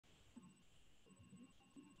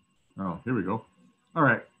Oh, here we go. All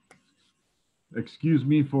right. Excuse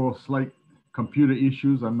me for slight computer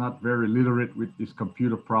issues. I'm not very literate with these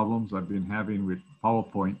computer problems I've been having with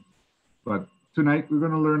PowerPoint. But tonight we're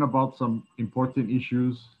going to learn about some important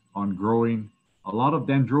issues on growing a lot of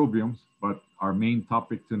dendrobiums, but our main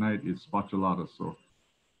topic tonight is spatulata. So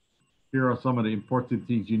here are some of the important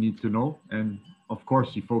things you need to know. And of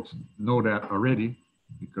course, you folks know that already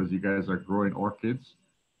because you guys are growing orchids.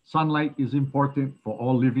 Sunlight is important for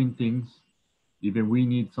all living things. Even we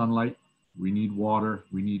need sunlight, we need water,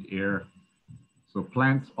 we need air. So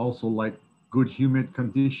plants also like good humid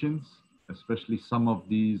conditions, especially some of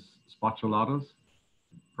these spatulatas.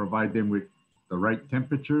 Provide them with the right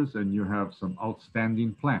temperatures and you have some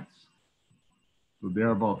outstanding plants. So there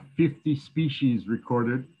are about 50 species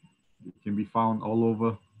recorded. It can be found all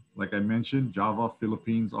over, like I mentioned, Java,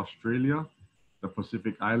 Philippines, Australia, the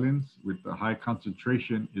Pacific Islands, with the high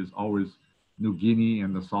concentration is always New Guinea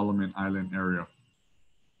and the Solomon Island area.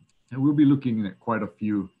 And we'll be looking at quite a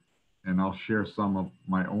few, and I'll share some of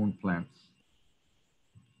my own plants.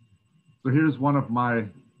 So here's one of my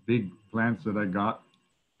big plants that I got.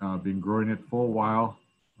 I've been growing it for a while.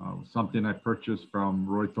 Something I purchased from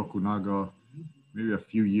Roy Tokunaga maybe a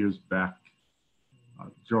few years back.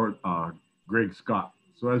 Greg Scott.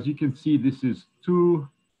 So as you can see, this is two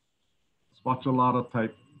spatulata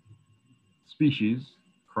type species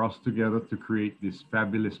crossed together to create this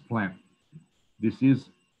fabulous plant. This is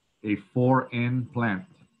a 4N plant.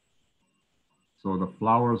 So the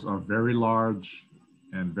flowers are very large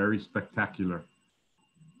and very spectacular.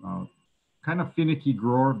 Kind of finicky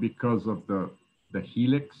grower because of the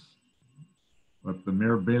helix, but the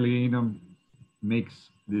Mirabilianum makes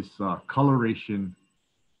this coloration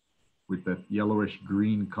with that yellowish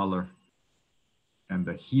green color, and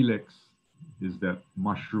the helix is that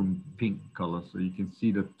mushroom pink color. So you can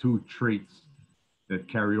see the two traits that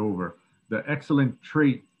carry over. The excellent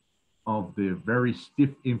trait of the very stiff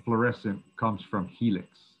inflorescence comes from helix.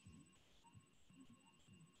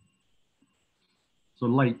 So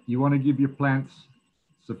light, you want to give your plants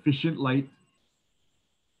sufficient light.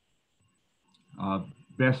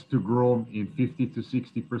 Best to grow them in 50 to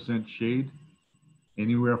 60% shade,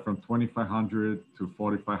 anywhere from 2,500 to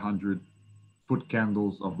 4,500 foot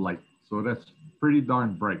candles of light. So that's pretty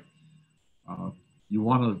darn bright. You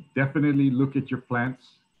want to definitely look at your plants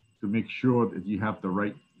to make sure that you have the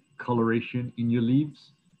right coloration in your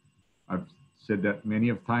leaves. I've said that many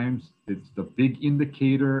of times. It's the big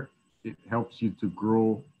indicator. It helps you to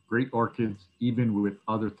grow great orchids, even with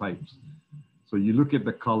other types. So you look at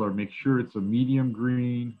the color, make sure it's a medium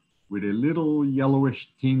green with a little yellowish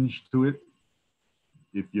tinge to it.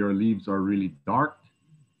 If your leaves are really dark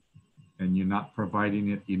and you're not providing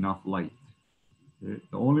it enough light. Okay?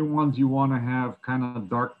 The only ones you want to have kind of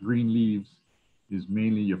dark green leaves is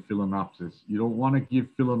mainly your Phalaenopsis. You don't want to give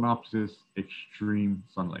Phalaenopsis extreme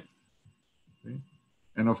sunlight. Okay?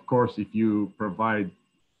 And of course, if you provide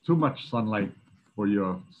too much sunlight for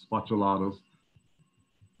your spatulatas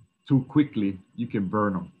too quickly, you can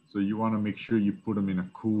burn them. So you want to make sure you put them in a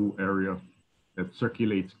cool area that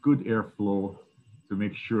circulates good airflow to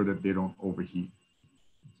make sure that they don't overheat.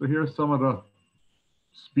 So here are some of the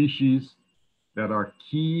species that are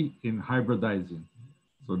key in hybridizing.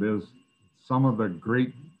 So there's some of the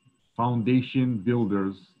great foundation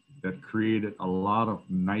builders that created a lot of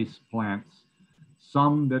nice plants.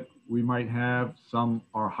 Some that we might have, some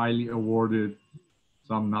are highly awarded,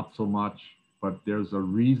 some not so much, but there's a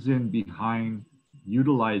reason behind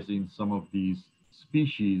utilizing some of these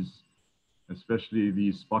species, especially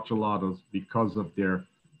these spatulatas, because of their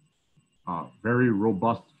very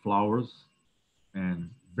robust flowers and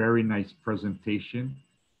very nice presentation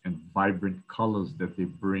and vibrant colors that they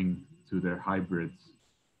bring to their hybrids.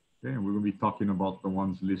 Okay, and we're going to be talking about the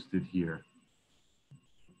ones listed here.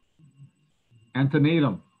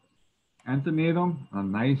 Antenatum. Antenatum, a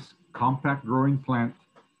nice compact growing plant.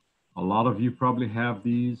 A lot of you probably have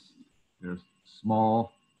these. They're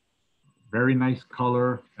small, very nice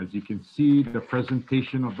color. As you can see, the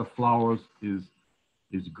presentation of the flowers is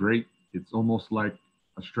great. It's almost like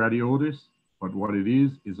a Stratiotis, but what it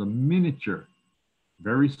is a miniature,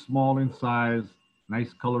 very small in size,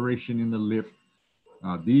 nice coloration in the lip.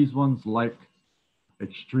 These ones like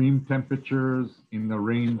extreme temperatures in the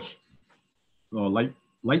range,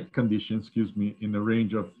 light conditions, excuse me, in the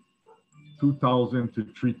range of 2,000 to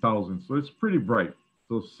 3,000. So it's pretty bright.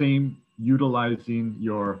 So same utilizing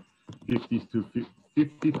your 50 to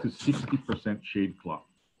 60% shade cloth.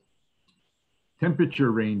 Temperature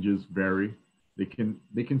ranges vary. They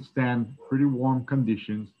can stand pretty warm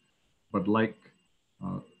conditions, but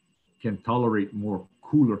can tolerate more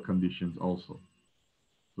cooler conditions also.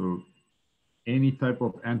 So any type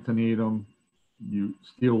of antenatum, you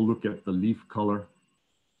still look at the leaf color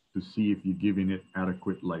to see if you're giving it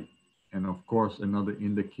adequate light. And of course, another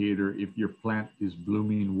indicator, if your plant is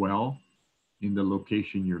blooming well in the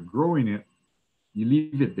location you're growing it, you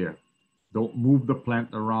leave it there. Don't move the plant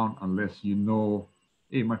around unless you know,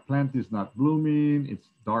 hey, my plant is not blooming, it's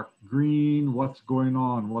dark green, what's going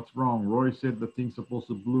on, what's wrong? Roy said the thing's supposed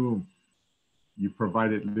to bloom. You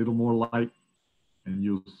provide it a little more light and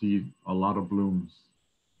you'll see a lot of blooms.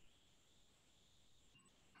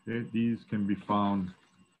 Okay, these can be found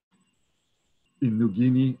in New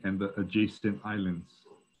Guinea and the adjacent islands.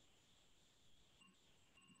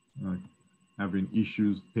 Having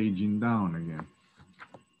issues paging down again.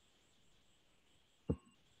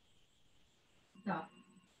 Stop.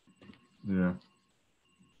 Yeah.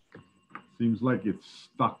 Seems like it's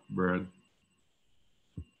stuck, Brad.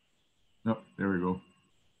 Nope, there we go.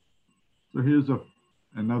 So here's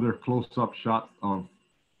another close-up shot of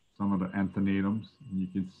some of the antenatums. You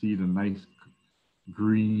can see the nice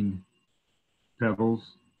green petals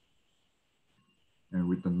and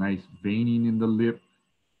with the nice veining in the lip.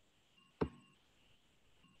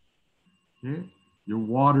 Okay, you're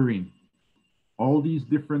watering. All these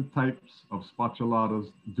different types of spatulatas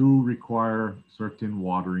do require certain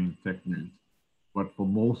watering techniques. But for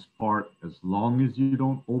most part, as long as you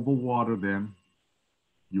don't overwater them,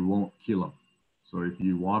 you won't kill them. So if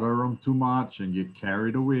you water them too much and get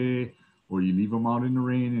carried away, or you leave them out in the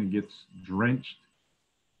rain and it gets drenched,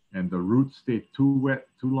 and the roots stay too wet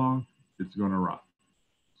too long, it's going to rot.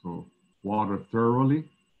 So water thoroughly,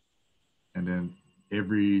 and then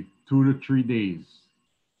every 2 to 3 days,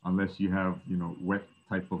 unless you have, wet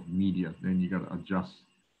type of media, then you got to adjust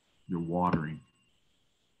your watering.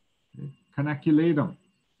 Okay. Canaculatum.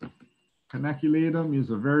 Canaculatum is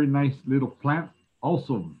a very nice little plant,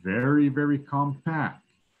 also very, very compact.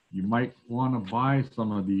 You might want to buy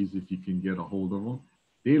some of these if you can get a hold of them.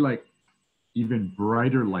 They like even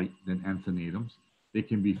brighter light than antenatums. They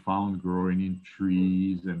can be found growing in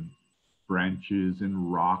trees and branches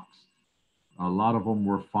and rocks. A lot of them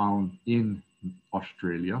were found in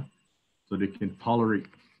Australia, so they can tolerate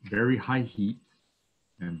very high heat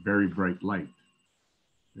and very bright light.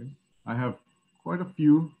 Okay. I have quite a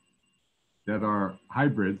few that are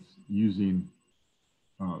hybrids using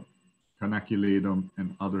canaculatum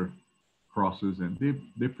and other crosses, and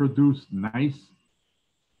they produce nice,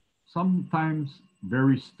 sometimes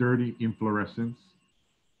very sturdy inflorescence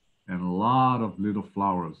and a lot of little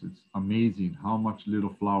flowers. It's amazing how much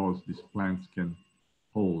little flowers these plants can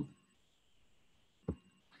hold.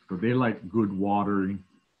 So they like good watering,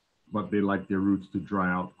 but they like their roots to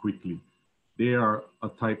dry out quickly. They are a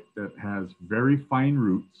type that has very fine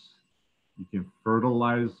roots. You can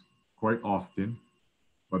fertilize quite often,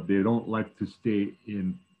 but they don't like to stay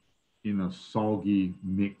in a soggy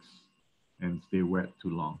mix and stay wet too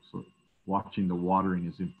long. So watching the watering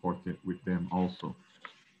is important with them also.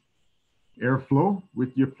 Airflow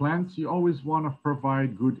with your plants, you always want to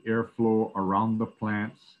provide good airflow around the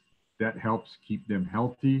plants. That helps keep them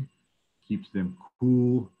healthy, keeps them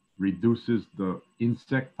cool, reduces the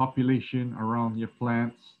insect population around your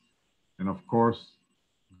plants. And of course,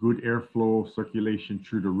 good airflow circulation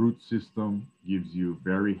through the root system gives you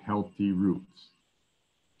very healthy roots.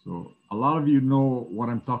 So a lot of you know what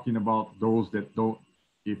I'm talking about. Those that don't,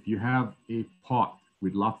 if you have a pot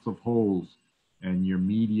with lots of holes and your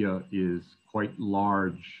media is quite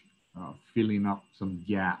large, filling up some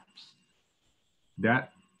gaps,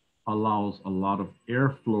 that allows a lot of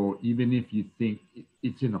airflow. Even if you think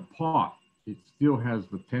it's in a pot, it still has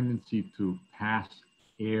the tendency to pass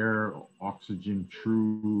air, oxygen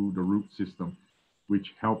through the root system,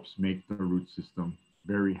 which helps make the root system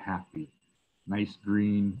very happy. Nice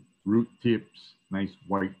green root tips, nice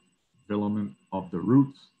white filament of the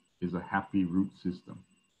roots is a happy root system.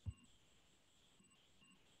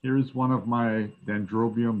 Here is one of my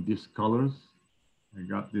Dendrobium discolors. I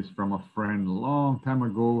got this from a friend a long time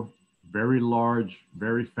ago. Very large,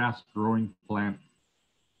 very fast growing plant.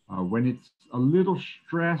 When it's a little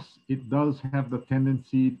stressed, it does have the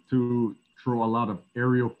tendency to throw a lot of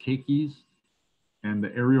aerial keikis, and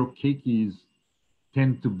the aerial keikis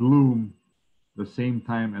tend to bloom the same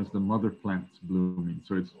time as the mother plant's blooming.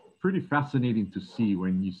 So it's pretty fascinating to see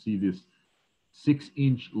when you see this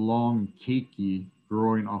 6-inch long keiki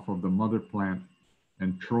growing off of the mother plant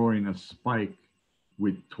and throwing a spike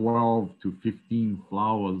with 12 to 15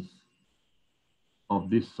 flowers of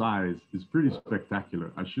this size is pretty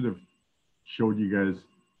spectacular. I should have showed you guys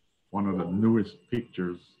one of the newest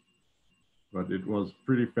pictures, but it was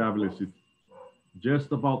pretty fabulous. It's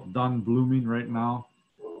just about done blooming right now.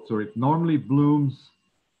 So it normally blooms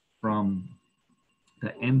from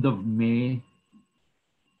the end of May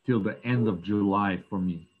till the end of July for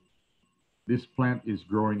me. This plant is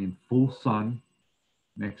growing in full sun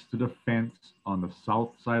next to the fence on the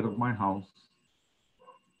south side of my house,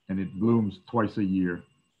 and it blooms twice a year.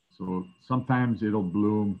 So sometimes it'll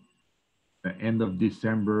bloom the end of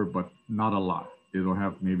December, but not a lot. It'll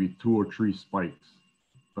have maybe 2 or 3 spikes.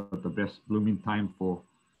 But the best blooming time for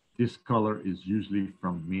this color is usually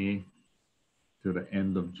from May to the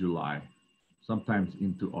end of July, sometimes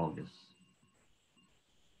into August.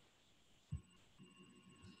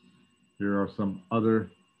 Here are some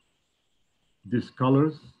other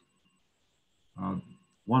discolors.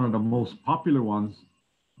 One of the most popular ones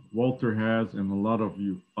Walter has, and a lot of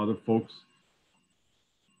you other folks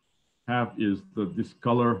have, is the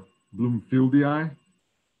discolor Bloomfieldii.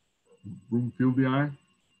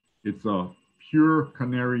 It's a pure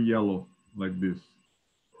canary yellow like this,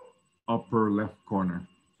 upper left corner.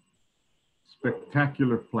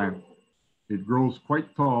 Spectacular plant. It grows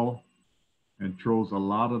quite tall and throws a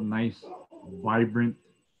lot of nice, vibrant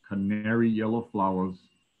canary yellow flowers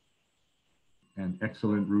and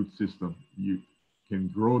excellent root system. You can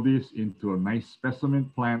grow this into a nice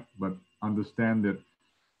specimen plant, but understand that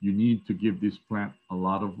you need to give this plant a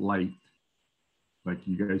lot of light. Like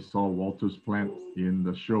you guys saw Walter's plant in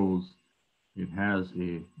the shows, it has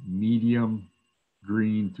a medium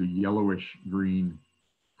green to yellowish green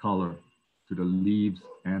color to the leaves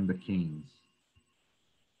and the canes.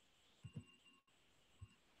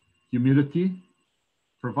 Humidity.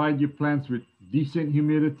 Provide your plants with decent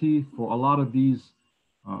humidity. For a lot of these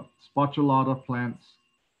Spatulata plants,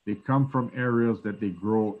 they come from areas that they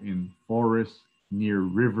grow in forests, near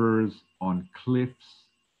rivers, on cliffs.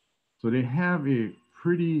 So they have a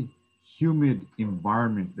pretty humid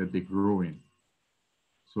environment that they grow in.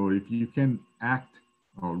 So if you can act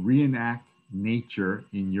or reenact nature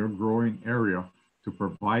in your growing area to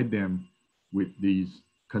provide them with these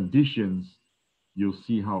conditions, you'll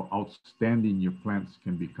see how outstanding your plants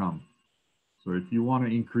can become. So if you want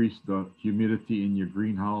to increase the humidity in your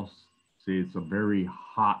greenhouse, say it's a very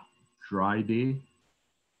hot, dry day,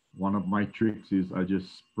 one of my tricks is I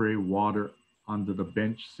just spray water under the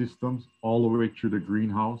bench systems all the way through the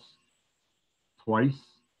greenhouse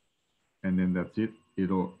twice, and then that's it.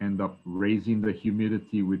 It'll end up raising the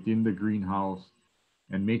humidity within the greenhouse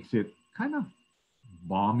and makes it kind of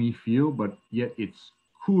balmy feel, but yet it's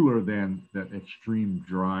cooler than that extreme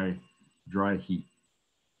dry heat.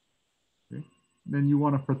 Okay? Then you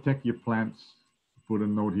want to protect your plants. Put a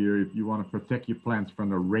note here, if you want to protect your plants from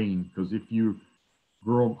the rain, because if you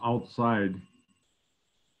grow them outside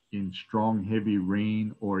in strong, heavy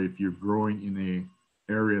rain, or if you're growing in an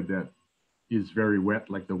area that is very wet,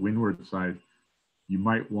 like the windward side, you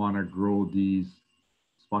might want to grow these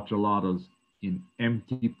spatulatas in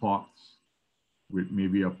empty pots with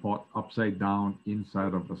maybe a pot upside down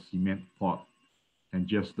inside of a cement pot and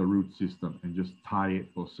just the root system, and just tie it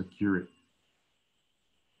or secure it.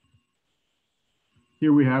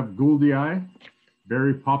 Here we have Gouldii,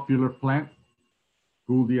 very popular plant.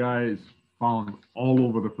 Gouldii is found all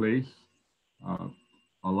over the place.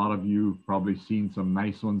 A lot of you probably seen some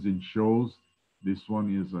nice ones in shows. This one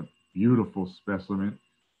is a beautiful specimen.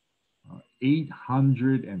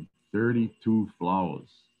 832 flowers.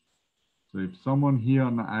 So if someone here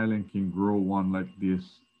on the island can grow one like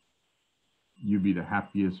this, you'd be the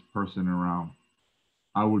happiest person around.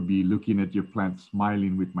 I would be looking at your plant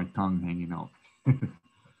smiling with my tongue hanging out.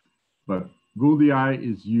 But Gouldii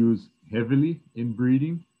is used heavily in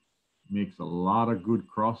breeding. Makes a lot of good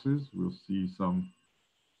crosses. We'll see some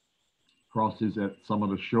crosses at some of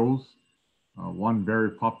the shows. One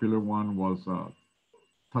very popular one was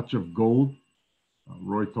Touch of Gold.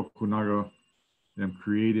 Roy Tokunaga them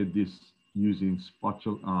created this using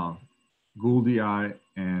Gouldii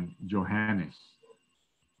and Johannes.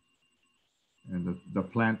 And the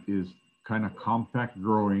plant is kind of compact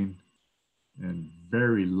growing and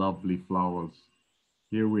very lovely flowers.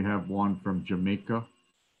 Here we have one from Jamaica.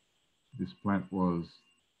 This plant was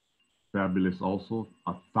fabulous also.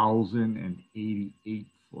 1,088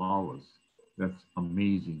 flowers. That's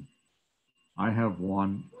amazing. I have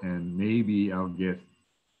one, and maybe I'll get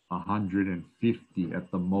 150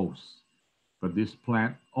 at the most. But this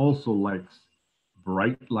plant also likes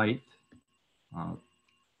bright light,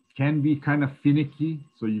 can be kind of finicky,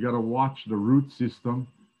 so you got to watch the root system,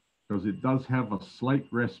 because it does have a slight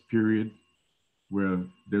rest period where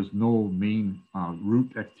there's no main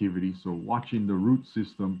root activity. So watching the root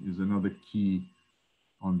system is another key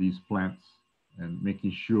on these plants, and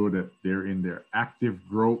making sure that they're in their active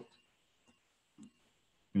growth.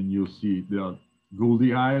 And you'll see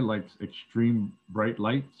Goldie eye likes extreme bright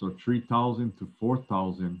light, so 3,000 to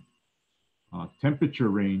 4,000. Temperature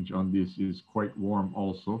range on this is quite warm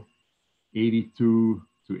also, 82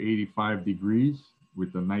 to 85 degrees,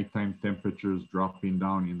 with the nighttime temperatures dropping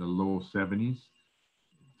down in the low 70s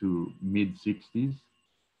to mid 60s.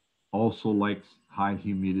 Also likes high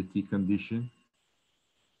humidity condition.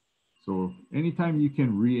 So anytime you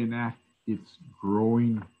can reenact its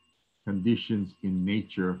growing conditions in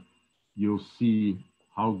nature, you'll see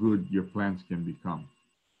how good your plants can become.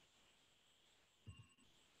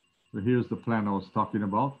 So here's the plant I was talking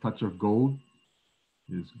about. Touch of Gold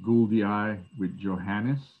is Goldie eye with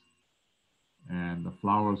Johannes. And the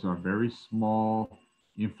flowers are very small.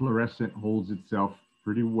 Inflorescent holds itself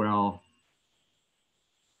pretty well.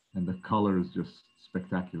 And the color is just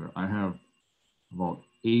spectacular. I have about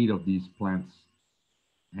 8 of these plants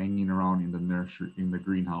hanging around in the nursery, in the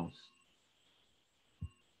greenhouse.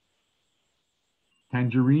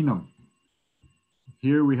 Tangerinum.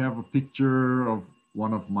 Here we have a picture of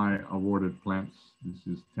one of my awarded plants.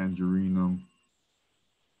 This is Tangerinum.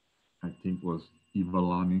 I think was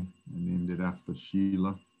Ivalani. I named it after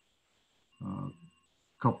Sheila.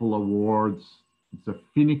 Couple awards. It's a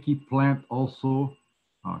finicky plant also,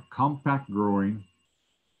 compact growing.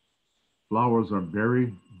 Flowers are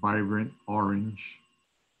very vibrant orange.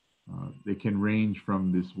 They can range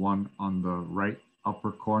from this one on the right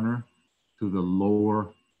upper corner to the lower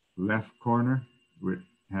left corner, which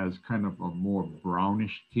has kind of a more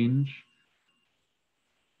brownish tinge.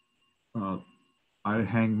 I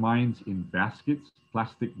hang mine in baskets,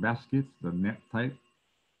 plastic baskets, the net type,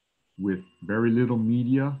 with very little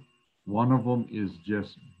media. One of them is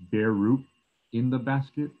just bare root in the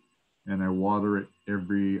basket, and I water it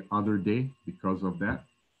every other day because of that.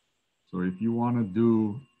 So if you want to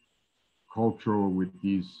do cultural with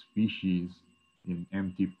these species in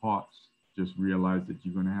empty pots, just realize that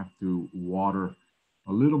you're going to have to water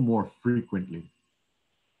a little more frequently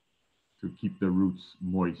to keep the roots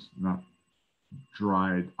moist, not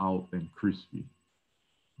dried out and crispy.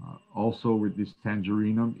 Also with this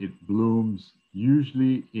Tangerinum, it blooms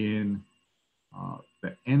usually in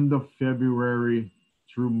the end of February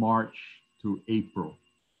through March to April.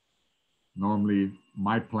 Normally,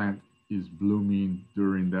 my plant is blooming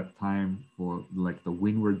during that time for like the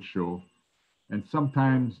Windward show, and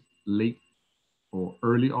sometimes late or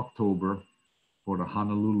early October for the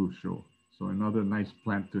Honolulu show. So another nice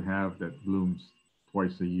plant to have that blooms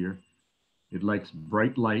twice a year. It likes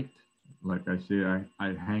bright light. Like I say,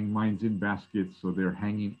 I hang mine in baskets, so they're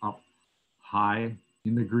hanging up high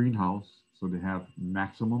in the greenhouse, so they have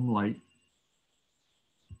maximum light.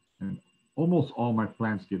 And almost all my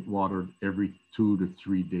plants get watered every 2 to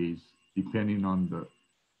 3 days, depending on the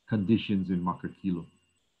conditions in Makakilo.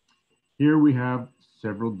 Here we have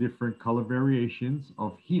several different color variations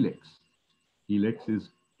of Helix. Helix is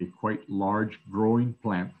a quite large growing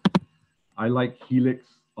plant. I like Helix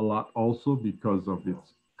a lot also because of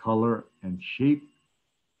its color and shape.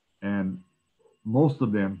 And most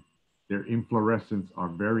of them, their inflorescence are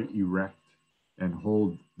very erect and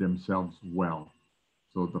hold themselves well.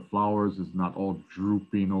 So the flowers is not all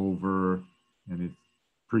drooping over, and it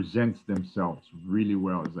presents themselves really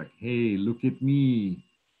well. It's like, hey, look at me.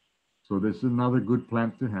 So this is another good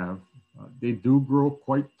plant to have. They do grow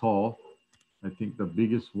quite tall. I think the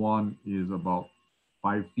biggest one is about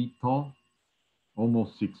 5 feet tall,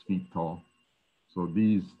 almost 6 feet tall. So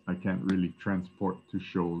these I can't really transport to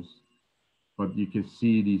shows, but you can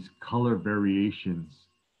see these color variations.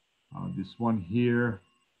 This one here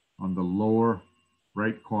on the lower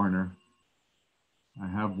right corner, I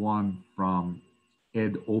have one from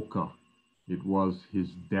Ed Oka. It was his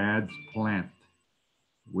dad's plant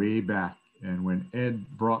way back. And when Ed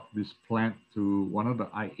brought this plant to one of the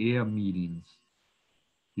IAEA meetings,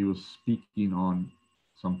 he was speaking on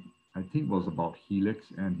some, I think it was about Helix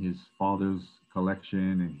and his father's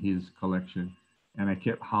collection and his collection. And I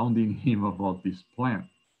kept hounding him about this plant.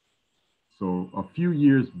 So a few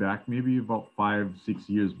years back, maybe about 5, 6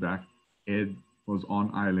 years back, Ed was on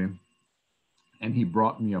island and he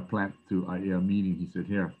brought me a plant to IAEA meeting. He said,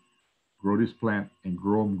 here, grow this plant and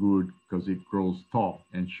grow them good because it grows tall.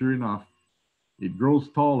 And sure enough, it grows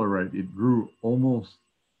taller, right? It grew almost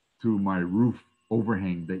to my roof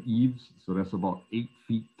overhang, the eaves. So that's about 8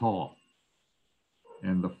 feet tall.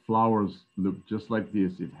 And the flowers look just like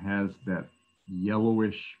this. It has that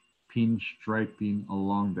yellowish pinch striping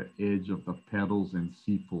along the edge of the petals and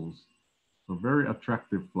sepals. So very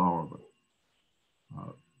attractive flower, but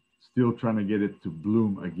still trying to get it to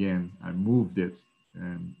bloom again. I moved it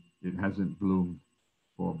and it hasn't bloomed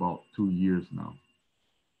for about 2 years now.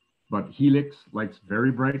 But Helix likes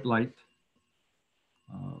very bright light.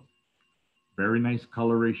 Uh, Very nice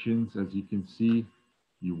colorations, as you can see.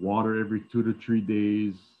 You water every 2 to 3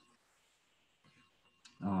 days.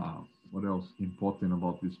 Uh, what else important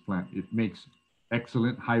about this plant? It makes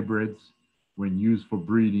excellent hybrids when used for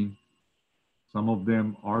breeding. Some of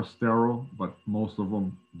them are sterile, but most of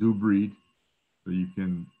them do breed. So you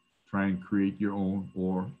can try and create your own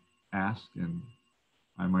or ask, and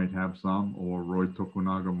I might have some, or Roy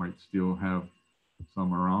Tokunaga might still have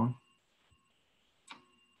some around.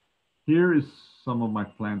 Here is some of my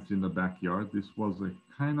plants in the backyard. This was a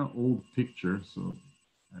kind of old picture, so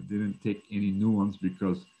I didn't take any new ones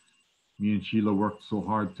because me and Sheila worked so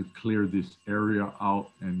hard to clear this area out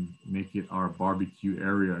and make it our barbecue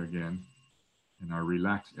area again and our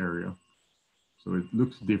relax area. So it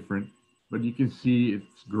looks different, but you can see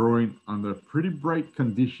it's growing under pretty bright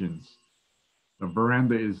conditions. The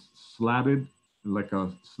veranda is slatted like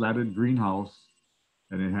a slatted greenhouse,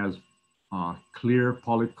 and it has clear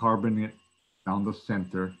polycarbonate down the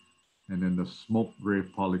center, and then the smoke gray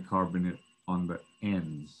polycarbonate on the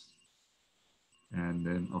ends. And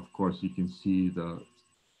then, of course, you can see the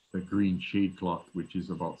green shade cloth, which is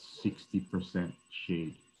about 60%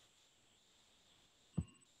 shade.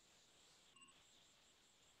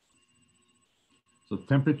 So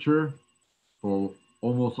temperature for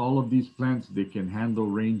almost all of these plants, they can handle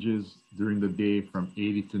ranges during the day from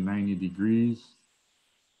 80 to 90 degrees.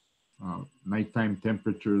 Nighttime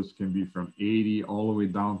temperatures can be from 80 all the way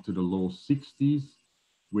down to the low 60s,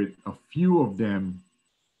 with a few of them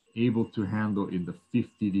able to handle in the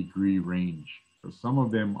 50-degree range. So some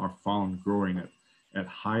of them are found growing at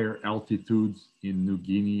higher altitudes in New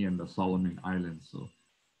Guinea and the Solomon Islands. So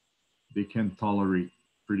they can tolerate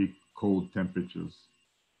pretty cold temperatures.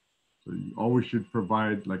 So you always should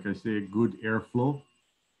provide, like I say, good airflow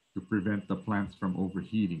to prevent the plants from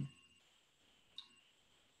overheating.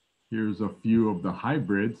 Here's a few of the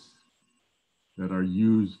hybrids that are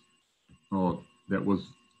used, that was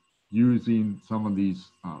using some of these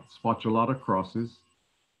Spatulata crosses.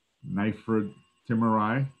 Nifred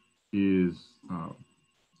timori is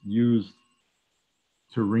used,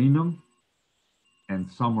 Tarinum and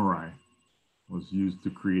Samurai was used to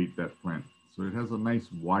create that plant. So it has a nice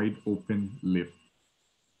wide open lip,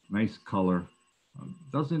 nice color.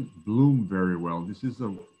 Doesn't bloom very well. This is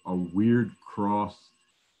a weird cross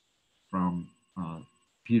from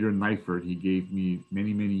Peter Nifred. He gave me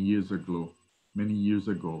many years ago,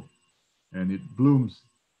 and it blooms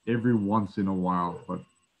every once in a while, but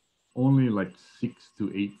only like 6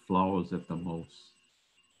 to 8 flowers at the most.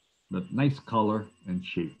 But nice color and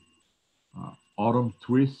shape. Autumn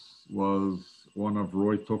Twist was one of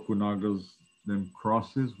Roy Tokunaga's them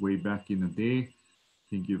crosses way back in the day. I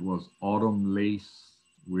think it was Autumn Lace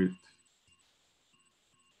with,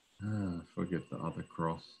 forget the other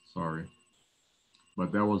cross, sorry.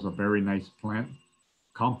 But that was a very nice plant.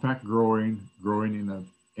 Compact growing in an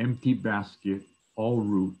empty basket, all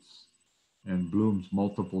roots, and blooms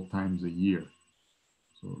multiple times a year.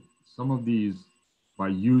 So some of these, by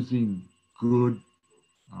using good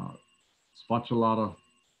uh, Spatulata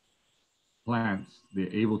plants,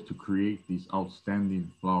 they're able to create these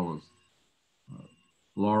outstanding flowers. Uh,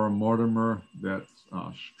 Laura Mortimer, that's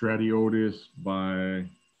Stratiotis by,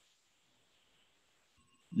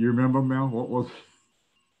 you remember, Mel? What was,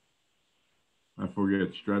 I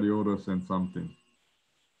forget, Stratiotis and something.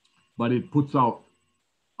 But it puts out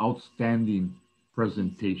outstanding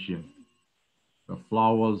presentation. The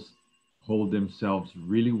flowers hold themselves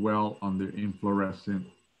really well on their inflorescence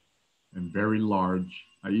and very large.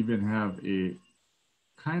 I even have a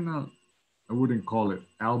kind of, I wouldn't call it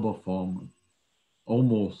albiform,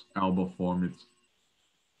 almost albiform. It's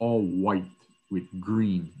all white with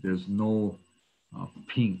green. There's no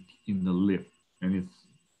pink in the lip, and it's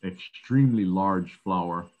extremely large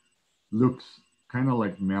flower. Looks kind of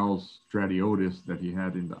like Mel's Stratiotis that he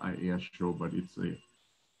had in the IAS show, but it's a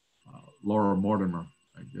Laura Mortimer,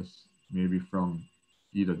 I guess maybe from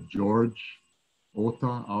either George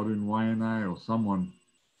Ota out in Waianae or someone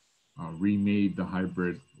remade the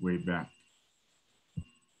hybrid way back.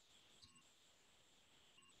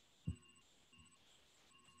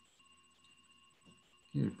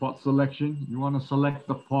 Okay, pot selection. You want to select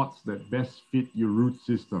the pots that best fit your root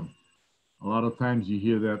system. A lot of times you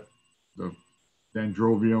hear that the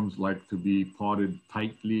Dendrobiums like to be potted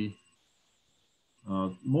tightly.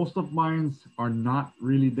 Most of mine are not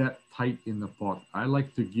really that tight in the pot. I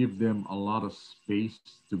like to give them a lot of space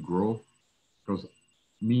to grow because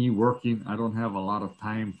me working, I don't have a lot of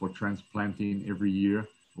time for transplanting every year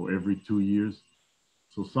or every 2 years.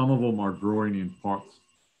 So some of them are growing in pots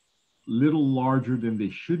little larger than they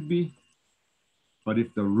should be. But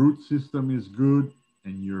if the root system is good,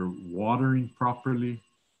 and you're watering properly,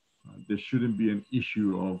 there shouldn't be an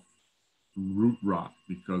issue of root rot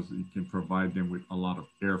because you can provide them with a lot of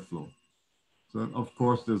airflow. So of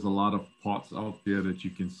course, there's a lot of pots out there that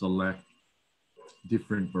you can select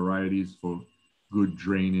different varieties for good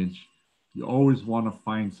drainage. You always want to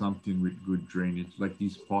find something with good drainage, like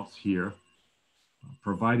these pots here.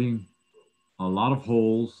 Providing a lot of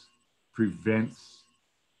holes prevents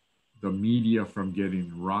the media from getting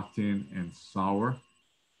rotten and sour.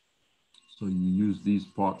 So you use these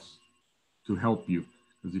pots to help you.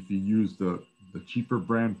 Because if you use the cheaper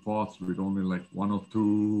brand pots with only like one or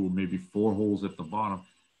two, or maybe four holes at the bottom,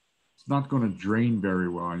 it's not going to drain very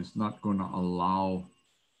well. It's not going to allow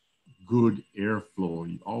good airflow.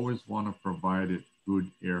 You always want to provide it good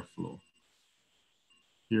airflow.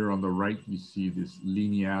 Here on the right, you see this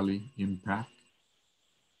lineale impact.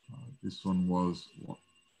 This one was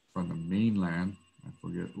from the mainland. I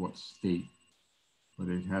forget what state, but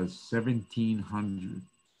it has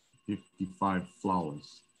 1,755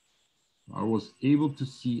 flowers. I was able to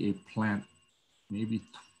see a plant maybe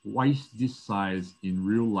twice this size in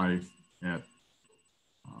real life at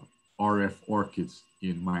RF Orchids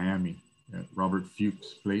in Miami at Robert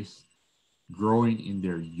Fuchs' place, growing in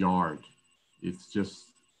their yard. It's just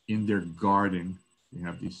in their garden. They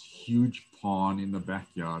have this huge pond in the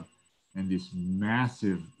backyard, and this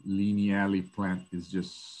massive lineale plant is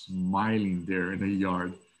just smiling there in the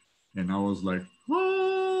yard. And I was like,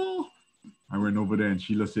 oh, I went over there and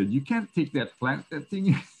Sheila said, you can't take that plant. That thing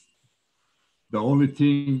is the only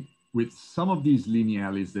thing with some of these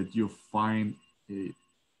lineales that you'll find a,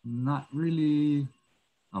 not really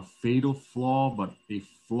a fatal flaw, but a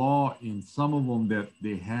flaw in some of them that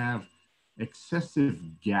they have excessive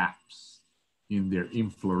gaps in their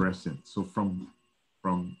inflorescence. So from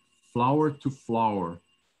flower to flower,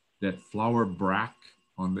 that flower bract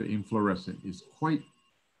on the inflorescence is quite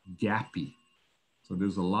gappy. So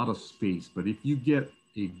there's a lot of space. But if you get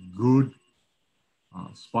a good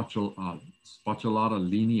Spatulata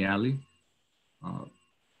lineale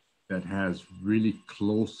that has really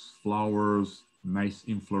close flowers, nice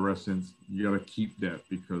inflorescence, you got to keep that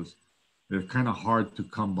because they're kind of hard to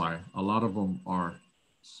come by. A lot of them are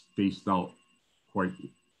spaced out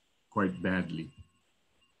quite badly.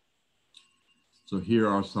 So here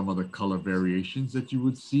are some of the color variations that you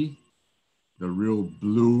would see. The real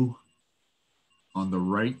blue on the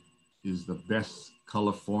right is the best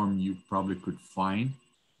color form you probably could find.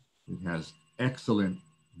 It has excellent,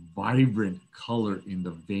 vibrant color in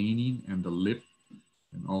the veining and the lip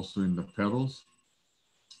and also in the petals.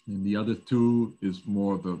 And the other two is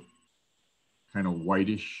more the kind of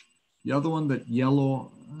whitish. The other one, that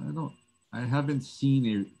yellow, I haven't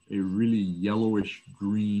seen a really yellowish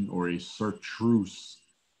green or a chartreuse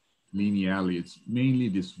lineale. It's mainly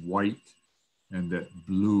this white and that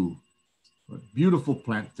blue. But beautiful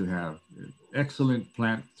plant to have. Excellent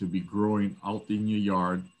plant to be growing out in your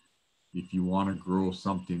yard if you want to grow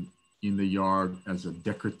something in the yard as a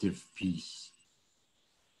decorative piece.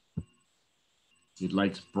 It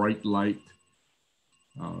likes bright light,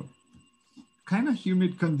 kind of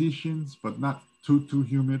humid conditions, but not too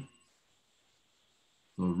humid.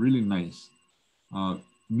 So really nice.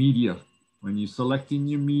 Media. When you're selecting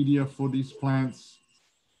your media for these plants,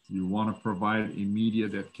 you want to provide a media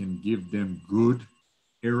that can give them good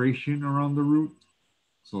aeration around the root.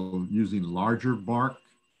 So using larger bark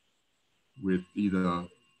with either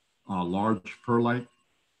large perlite,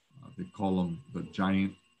 they call them the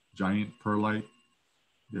giant perlite.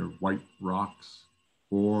 They're white rocks.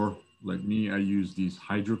 Or like me, I use these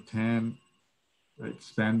hydrotan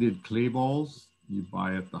expanded clay balls you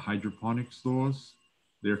buy at the hydroponic stores.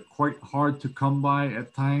 They're quite hard to come by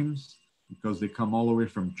at times because they come all the way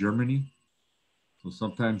from Germany. So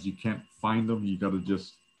sometimes you can't find them. You got to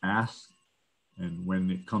just ask. And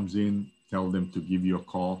when it comes in, tell them to give you a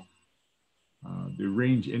call. They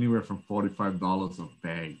range anywhere from $45 a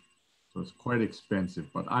bag. So it's quite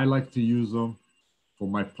expensive. But I like to use them for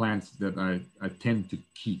my plants that I tend to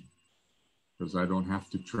keep because I don't have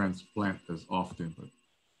to transplant as often. But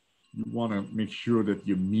you want to make sure that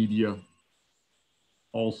your media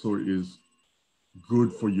also is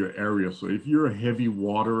good for your area. So if you're a heavy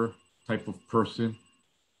water type of person,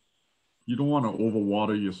 you don't want to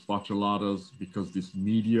overwater your spatulatas because this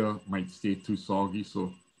media might stay too soggy.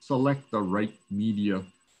 So select the right media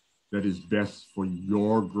that is best for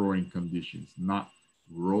your growing conditions, not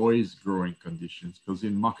Roy's growing conditions. Because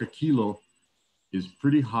in Makakilo is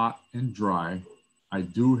pretty hot and dry. I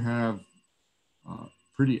do have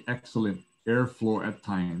pretty excellent airflow at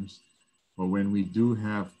times, but when we do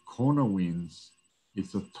have Kona winds,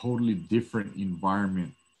 it's a totally different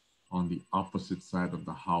environment on the opposite side of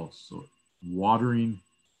the house. So watering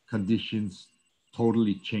conditions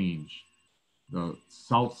totally change. The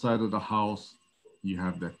south side of the house, you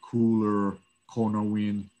have the cooler Kona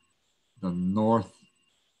wind. The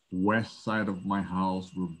northwest side of my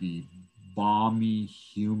house will be balmy,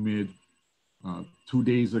 humid. 2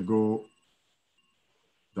 days ago,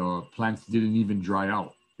 the plants didn't even dry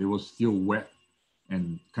out. They were still wet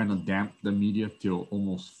and kind of damp the media till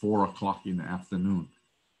almost 4 o'clock in the afternoon.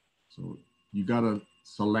 So you gotta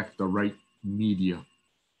select the right media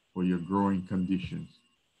for your growing conditions.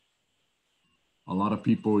 A lot of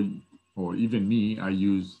people, or even me, I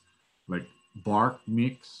use like bark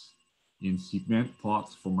mix in cement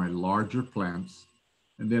pots for my larger plants,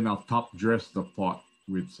 and then I'll top dress the pot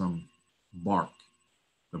with some bark.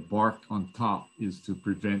 The bark on top is to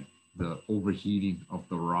prevent the overheating of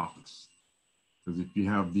the rocks. Because if you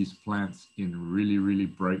have these plants in really, really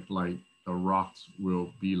bright light, the rocks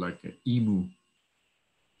will be like an emu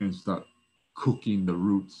and start cooking the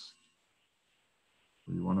roots.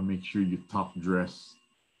 So you want to make sure you top dress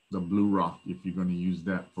the blue rock if you're going to use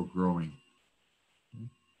that for growing.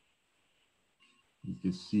 You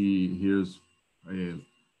can see here's a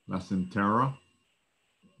Lacentera,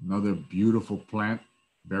 another beautiful plant,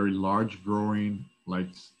 very large growing,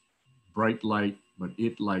 likes bright light, but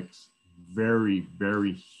it likes very,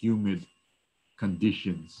 very humid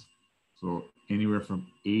conditions. So anywhere from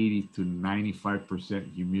 80 to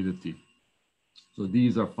 95% humidity. So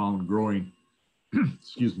these are found growing,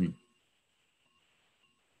 excuse me.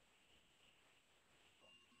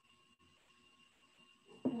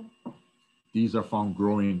 These are found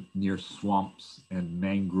growing near swamps and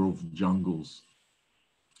mangrove jungles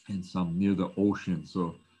and some near the ocean.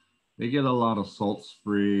 So they get a lot of salt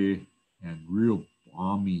spray and real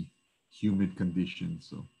balmy, humid conditions.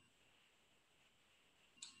 So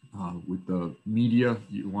with the media,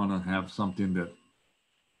 you want to have something that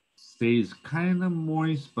stays kind of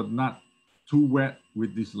moist, but not too wet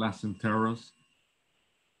with these Lacenteras.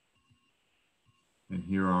 And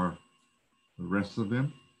here are the rest of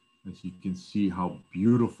them. As you can see how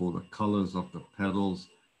beautiful the colors of the petals,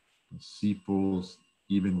 the sepals,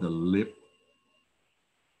 even the lip.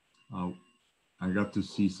 I got to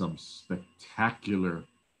see some spectacular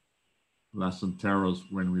Lacenteras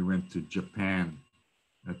when we went to Japan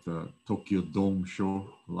at the Tokyo Dome show.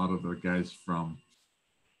 A lot of the guys from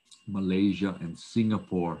Malaysia and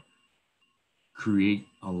Singapore create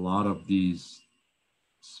a lot of these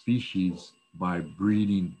species by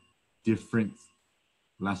breeding different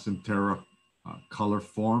Lacentera color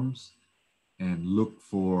forms and look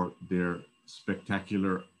for their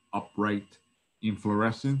spectacular upright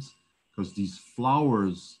inflorescence, because these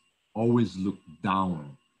flowers always look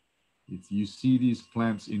down. If you see these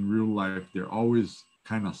plants in real life, they're always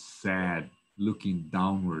kind of sad, looking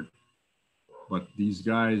downward. But these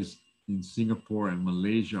guys in Singapore and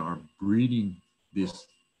Malaysia are breeding this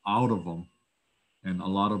out of them. And a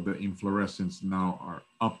lot of the inflorescence now are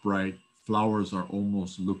upright. Flowers are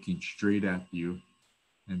almost looking straight at you.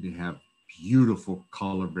 And they have beautiful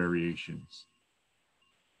color variations.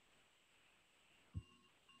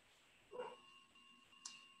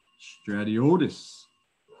 Stratiotis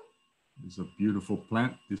is a beautiful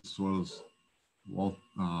plant. This was Wally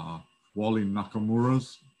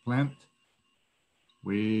Nakamura's plant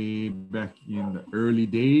way back in the early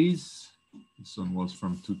days. This one was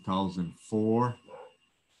from 2004.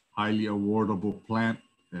 Highly awardable plant.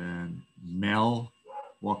 And Mel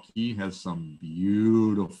Waukee has some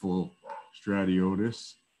beautiful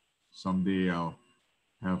Stratiotis. Someday I'll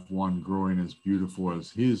have one growing as beautiful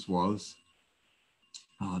as his was.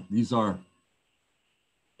 These are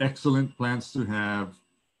excellent plants to have.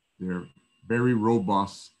 They're very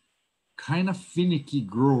robust, kind of finicky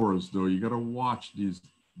growers though. You gotta watch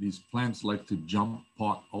these plants like to jump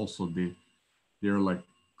pot also. They're like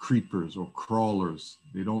creepers or crawlers.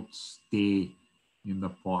 They don't stay in the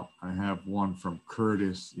pot. I have one from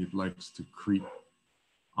Curtis. It likes to creep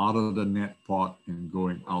out of the net pot and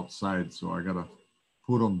going outside. So I gotta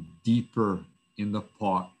put them deeper in the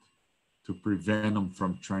pot to prevent them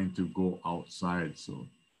from trying to go outside. So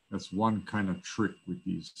that's one kind of trick with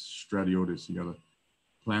these Stratiotis. You gotta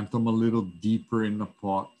plant them a little deeper in the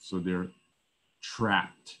pot so they're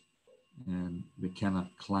trapped and they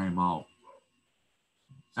cannot climb out.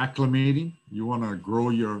 Acclimating, you want to grow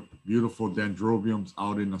your beautiful Dendrobiums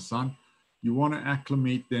out in the sun. You want to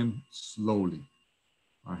acclimate them slowly.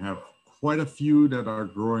 I have quite a few that are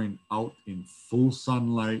growing out in full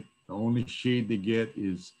sunlight. The only shade they get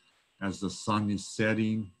is as the sun is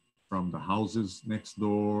setting from the houses next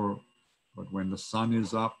door. But when the sun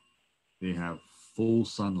is up, they have full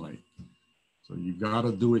sunlight. So you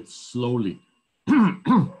gotta do it slowly.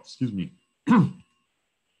 Excuse me.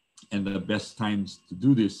 And the best times to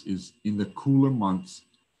do this is in the cooler months.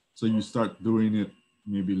 So you start doing it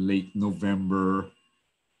maybe late November.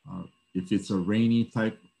 If it's a rainy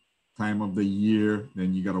type time of the year,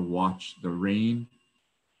 then you got to watch the rain,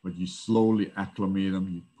 but you slowly acclimate them.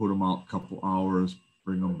 You put them out a couple hours,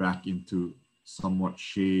 bring them back into somewhat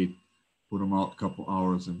shade, put them out a couple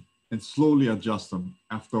hours, and slowly adjust them.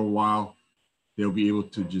 After a while, they'll be able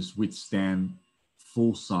to just withstand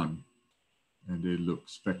full sun, and they look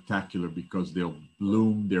spectacular because they'll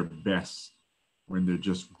bloom their best when they're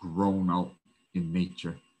just grown out in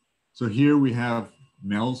nature. So here we have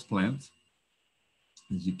Mel's plants.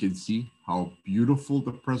 As you can see how beautiful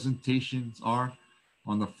the presentations are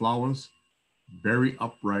on the flowers, very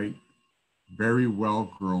upright, very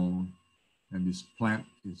well grown, and this plant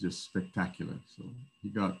is just spectacular. So he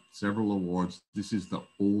got several awards. This is the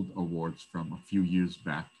old awards from a few years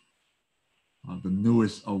back. The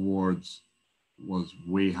newest awards was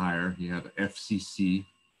way higher. He had FCC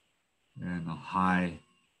and a high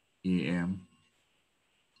AM.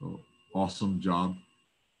 So awesome job.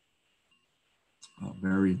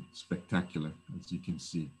 Very spectacular, as you can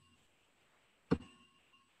see.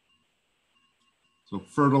 So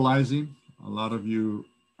fertilizing, a lot of you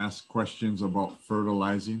ask questions about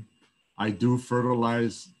fertilizing. I do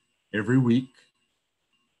fertilize every week.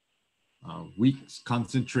 Week's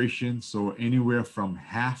concentration, so anywhere from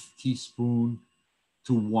half teaspoon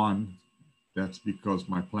to 1. That's because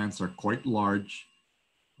my plants are quite large.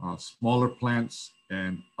 Smaller plants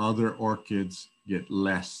and other orchids get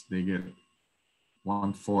less. They get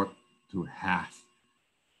 1/4 to half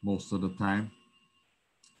most of the time.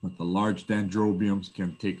 But the large Dendrobiums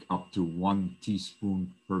can take up to 1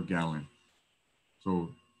 teaspoon per gallon.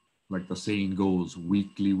 So like the saying goes,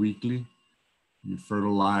 weekly. You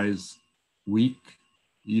fertilize week.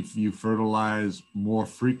 If you fertilize more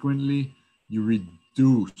frequently, you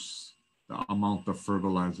reduce the amount of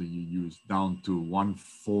fertilizer you use down to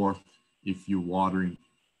 1/4 if you're watering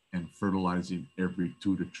and fertilizing every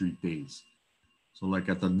 2 to 3 days. So like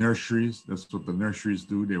at the nurseries, that's what the nurseries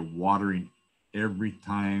do. They're watering every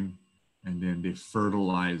time, and then they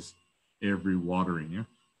fertilize every watering, yeah?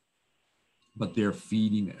 But they're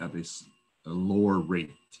feeding at a lower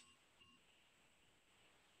rate.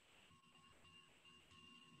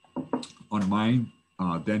 On mine,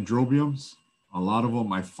 Dendrobiums, a lot of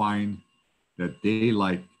them I find that they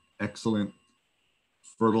like excellent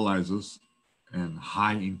fertilizers and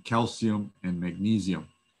high in calcium and magnesium.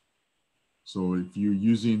 So if you're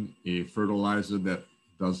using a fertilizer that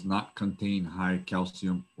does not contain high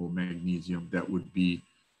calcium or magnesium, that would be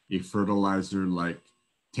a fertilizer like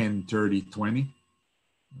 10-30-20,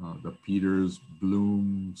 the Peters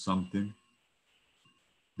Bloom something.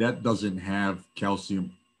 That doesn't have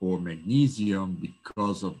calcium or magnesium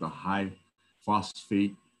because of the high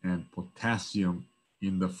phosphate and potassium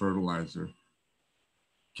in the fertilizer.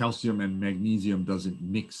 Calcium and magnesium doesn't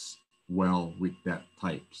mix well with that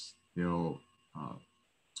types. They'll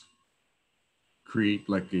create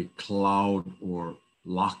like a cloud or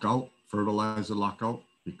lockout, fertilizer lockout,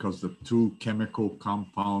 because the 2 chemical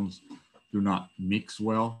compounds do not mix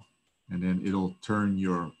well, and then it'll turn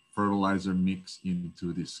your fertilizer mix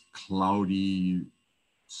into this cloudy,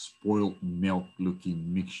 spoiled milk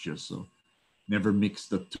looking mixture. So never mix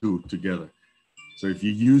the 2 together. So if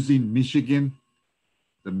you're using Michigan,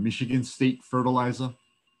 the Michigan State fertilizer,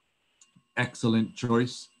 excellent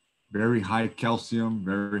choice. Very high calcium,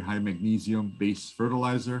 very high magnesium based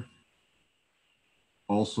fertilizer.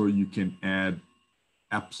 Also, you can add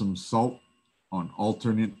Epsom salt on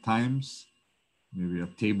alternate times, maybe a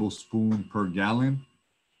tablespoon per gallon.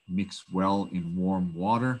 Mix well in warm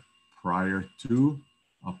water prior to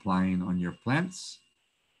applying on your plants.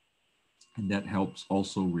 And that helps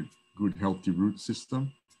also with good healthy root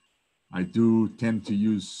system. I do tend to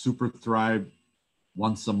use Super Thrive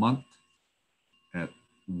once a month at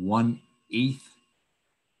 1/8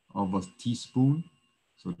 of a teaspoon.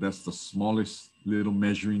 So that's the smallest little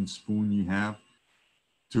measuring spoon you have,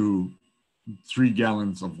 to 3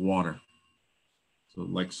 gallons of water. So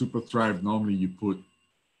like Super Thrive, normally you put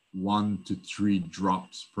 1 to 3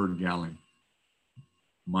 drops per gallon.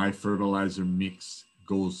 My fertilizer mix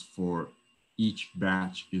goes for each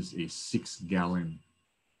batch is a 6-gallon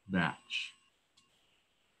batch.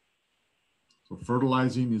 So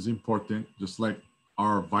fertilizing is important, just like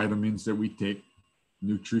our vitamins that we take,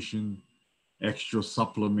 nutrition, extra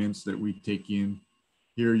supplements that we take in.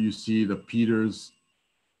 Here you see the Peters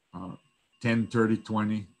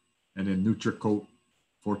 10-30-20, and then NutriCoat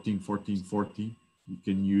 14-14-14. You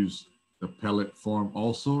can use the pellet form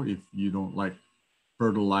also. If you don't like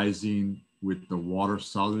fertilizing with the water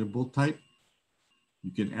soluble type,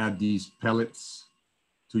 you can add these pellets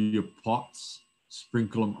to your pots,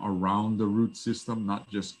 sprinkle them around the root system, not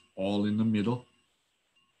just all in the middle,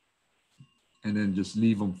 and then just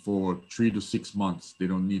leave them for 3 to 6 months. They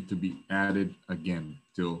don't need to be added again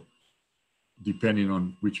till, depending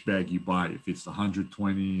on which bag you buy. If it's the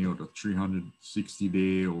 120 or the 360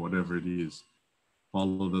 day or whatever it is,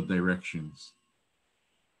 follow the directions.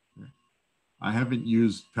 I haven't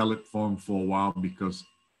used pellet form for a while because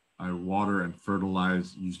I water and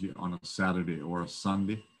fertilize usually on a Saturday or a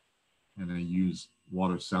Sunday, and I use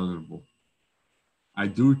water soluble. I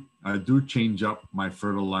do change up my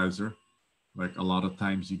fertilizer. Like a lot of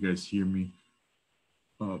times you guys hear me,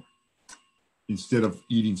 instead of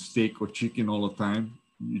eating steak or chicken all the time,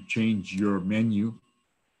 you change your menu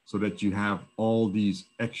so that you have all these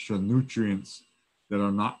extra nutrients that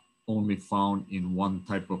are not only found in one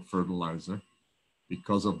type of fertilizer.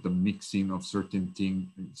 Because of the mixing of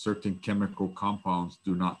certain chemical compounds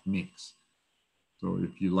do not mix. So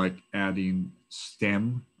if you like adding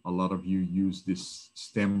stem, a lot of you use this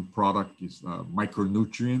stem product, is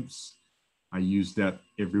micronutrients. I use that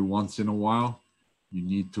every once in a while. You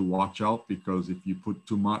need to watch out because if you put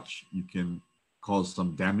too much, you can cause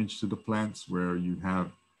some damage to the plants where you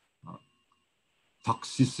have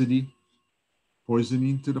toxicity,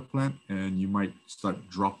 poisoning to the plant, and you might start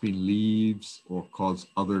dropping leaves or cause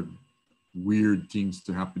other weird things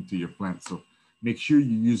to happen to your plant. So make sure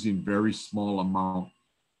you're using very small amount.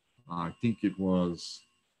 I think it was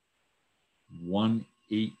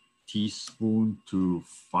 1/8 teaspoon to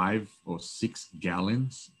 5 or 6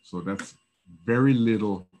 gallons. So that's very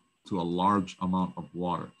little to a large amount of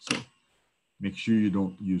water. So make sure you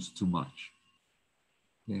don't use too much.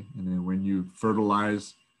 Okay, and then when you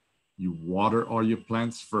fertilize, you water all your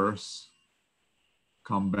plants first,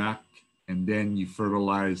 come back, and then you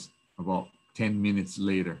fertilize about 10 minutes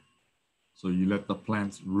later. So you let the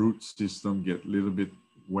plant's root system get a little bit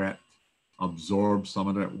wet, absorb some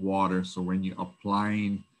of that water. So when you're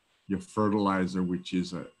applying your fertilizer, which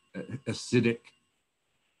is a acidic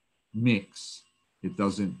mix, it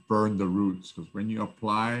doesn't burn the roots. Because when you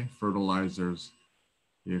apply fertilizers,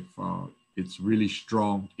 if it's really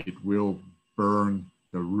strong, it will burn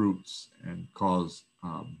the roots and cause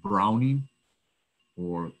browning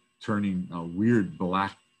or turning a weird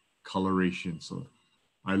black coloration. So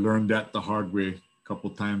I learned that the hard way a couple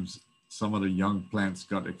times. Some of the young plants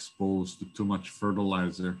got exposed to too much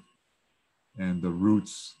fertilizer and the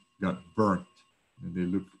roots got burnt. And they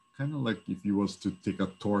look kind of like if you was to take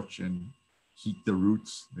a torch and heat the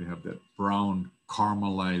roots, they have that brown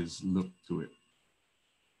caramelized look to it.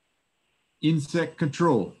 Insect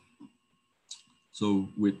control. So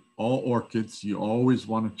with all orchids, you always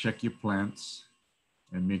want to check your plants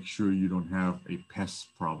and make sure you don't have a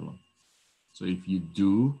pest problem. So if you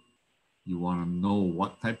do, you want to know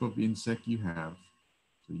what type of insect you have.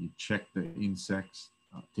 So you check the insects,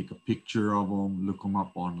 take a picture of them, look them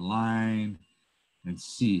up online, and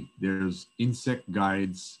see. There's insect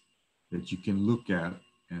guides that you can look at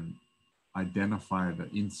and identify the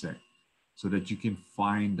insect so that you can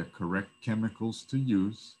find the correct chemicals to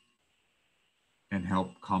use and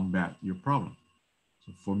help combat your problem.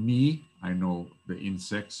 So for me, I know the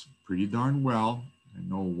insects pretty darn well. I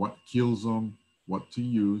know what kills them, what to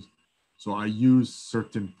use. So I use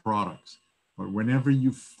certain products. But whenever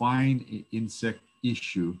you find an insect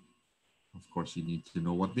issue, of course, you need to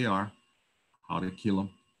know what they are, how to kill them,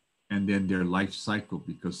 and then their life cycle,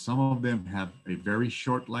 because some of them have a very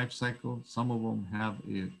short life cycle. Some of them have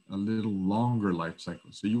a little longer life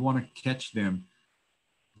cycle. So you want to catch them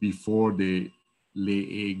before they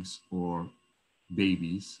lay eggs or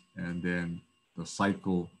babies, and then the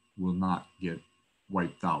cycle will not get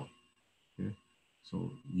wiped out. Okay,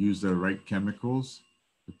 so use the right chemicals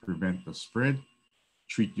to prevent the spread.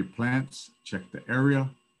 Treat your plants, check the area,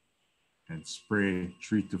 and spray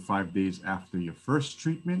 3 to 5 days after your first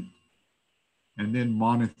treatment, and then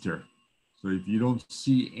monitor. So if you don't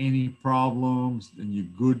see any problems, then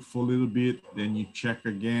you're good for a little bit, then you check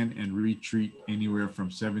again and retreat anywhere from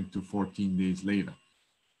 7 to 14 days later.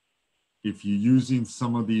 If you're using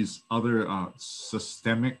some of these other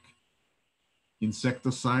systemic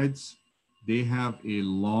insecticides, they have a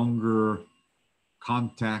longer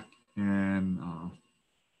contact and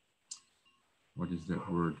what is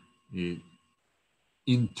that word? A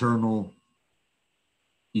internal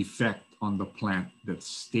effect on the plant that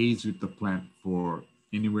stays with the plant for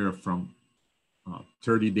anywhere from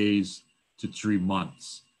 30 days to 3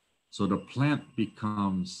 months. So the plant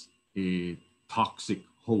becomes a toxic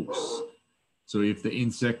host. So if the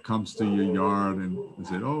insect comes to your yard and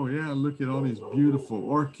said, oh yeah, look at all these beautiful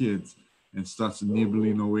orchids, and starts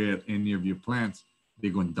nibbling away at any of your plants,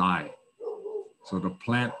 they're going to die. So the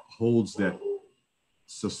plant holds that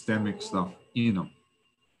systemic stuff in them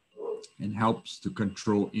and helps to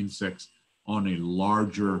control insects on a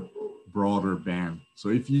larger, broader band. So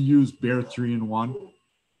if you use Bear 3-in-1,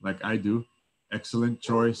 like I do, excellent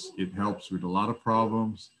choice. It helps with a lot of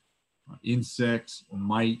problems, insects,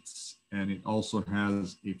 mites, and it also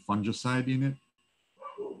has a fungicide in it.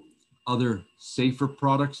 Other safer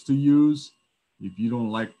products to use, if you don't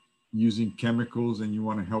like using chemicals and you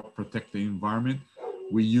want to help protect the environment,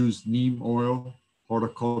 we use neem oil,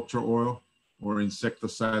 horticulture oil, or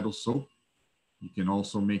insecticidal soap. You can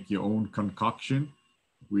also make your own concoction.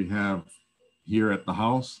 We have here at the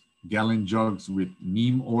house gallon jugs with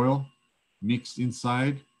neem oil mixed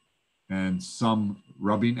inside and some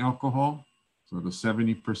rubbing alcohol. So the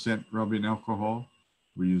 70% rubbing alcohol,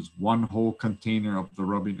 we use one whole container of the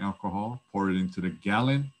rubbing alcohol, pour it into the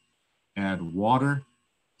gallon, add water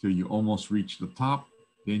till you almost reach the top.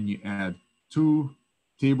 Then you add 2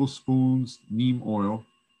 tablespoons neem oil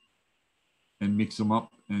and mix them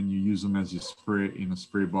up, and you use them as you spray in a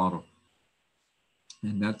spray bottle.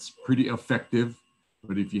 And that's pretty effective.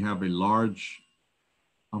 But if you have a large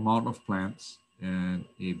amount of plants and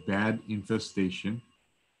a bad infestation,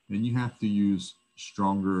 then you have to use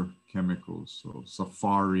stronger chemicals. So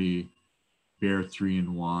Safari, Bear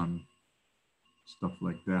 3-in-1, stuff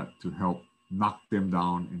like that to help knock them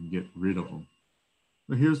down and get rid of them.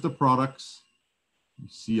 So here's the products. You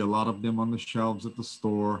see a lot of them on the shelves at the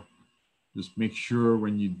store. Just make sure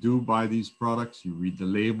when you do buy these products, you read the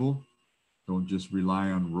label. Don't just rely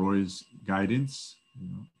on Roy's guidance. You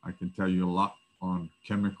know, I can tell you a lot on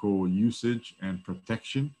chemical usage and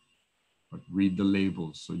protection, but read the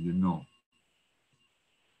labels so you know.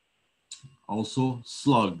 Also,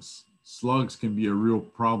 slugs. Slugs can be a real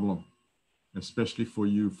problem, especially for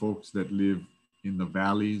you folks that live in the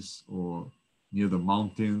valleys or near the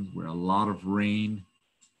mountains where a lot of rain.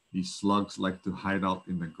 These slugs like to hide out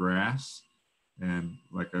in the grass. And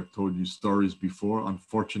like I've told you stories before,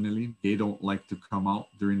 unfortunately, they don't like to come out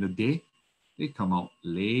during the day. They come out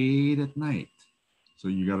late at night. So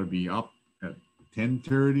you got to be up at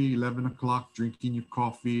 10:30, 11 o'clock, drinking your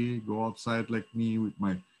coffee, go outside like me with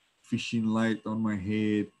my fishing light on my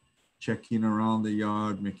head, checking around the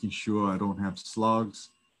yard, making sure I don't have slugs.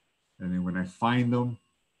 And then when I find them,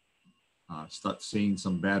 start saying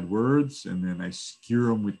some bad words, and then I skewer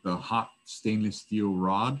them with the hot stainless steel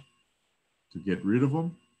rod to get rid of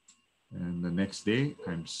them. And the next day,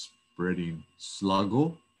 I'm spreading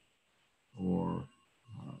Sluggo or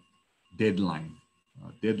Deadline.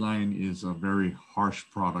 Deadline is a very harsh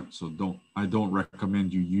product, so I don't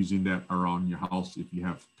recommend you using that around your house if you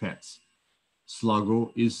have pets.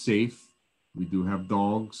 Sluggo is safe. We do have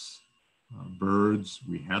dogs, birds.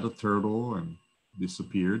 We had a turtle and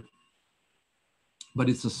disappeared. But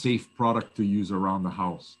it's a safe product to use around the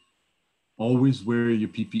house. Always wear your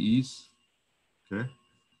PPEs, okay?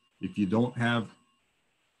 If you don't have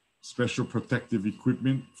special protective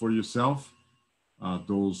equipment for yourself,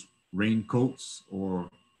 those raincoats or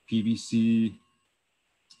PVC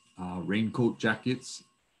raincoat jackets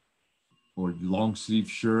or long sleeve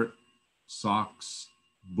shirt, socks,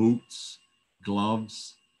 boots,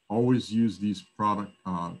 gloves, always use these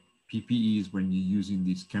PPEs when you're using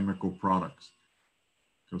these chemical products,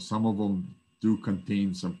 because some of them do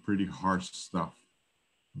contain some pretty harsh stuff.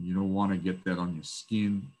 You don't want to get that on your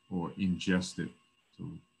skin or ingest it. So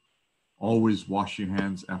always wash your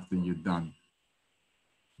hands after you're done.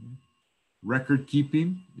 Record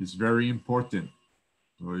keeping is very important.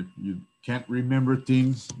 So if you can't remember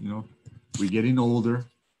things, you know, we're getting older.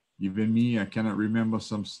 Even me, I cannot remember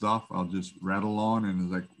some stuff. I'll just rattle on and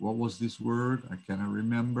it's like, what was this word? I cannot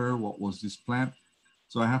remember. What was this plant?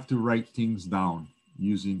 So I have to write things down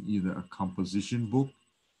using either a composition book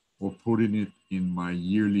or putting it in my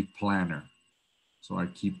yearly planner. So I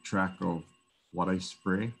keep track of what I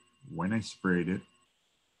spray, when I sprayed it,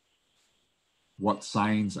 what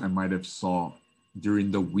signs I might have saw during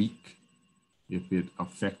the week, if it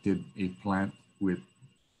affected a plant with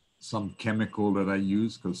some chemical that I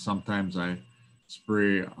use, because sometimes I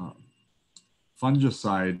spray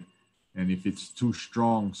fungicide, and if it's too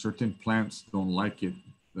strong, certain plants don't like it,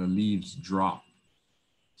 the leaves drop.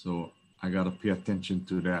 So I got to pay attention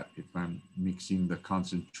to that if I'm mixing the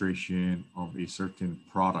concentration of a certain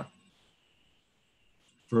product.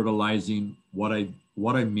 Fertilizing what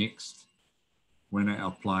I mixed when I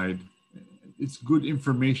applied. It's good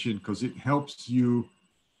information because it helps you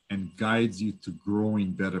and guides you to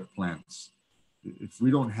growing better plants. if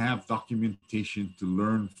we don't have documentation to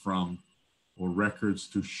learn from or records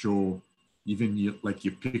to show, even like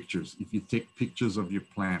your pictures, if you take pictures of your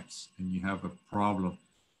plants and you have a problem,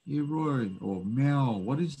 hey Roy or Mel,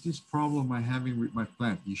 what is this problem I'm having with my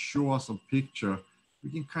plant? You show us a picture, we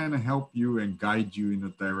can kind of help you and guide you in a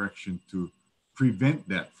direction to prevent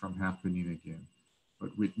that from happening again.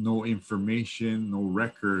 But with no information, no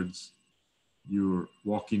records, you're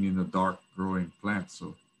walking in the dark growing plants.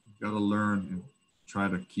 So you got to learn and try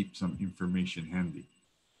to keep some information handy.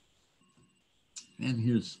 And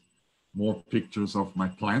here's more pictures of my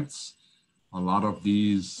plants. A lot of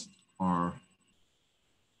these are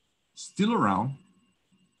still around.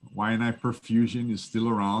 YNI Perfusion is still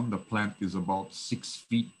around. The plant is about 6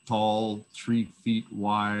 feet tall, 3 feet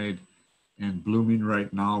wide, and blooming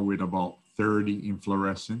right now with about 30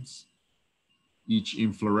 inflorescence. Each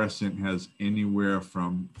inflorescent has anywhere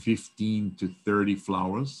from 15 to 30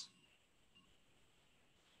 flowers.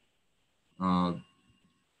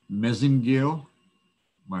 Mesingale,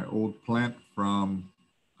 my old plant from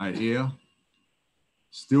IAEA,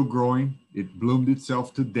 still growing. It bloomed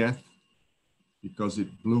itself to death because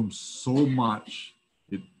it bloomed so much,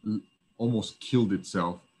 it almost killed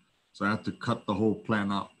itself. So I had to cut the whole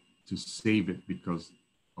plant up to save it because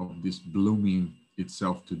of this blooming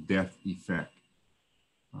itself to death effect.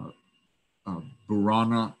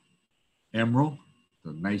 Burana Emerald,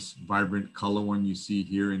 the nice vibrant color one you see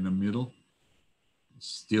here in the middle,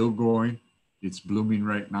 still growing. It's blooming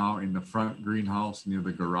right now in the front greenhouse near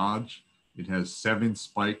the garage. It has 7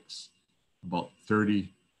 spikes, about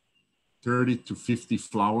 30 to 50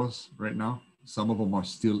 flowers right now. Some of them are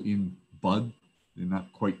still in bud. They're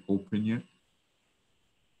not quite open yet.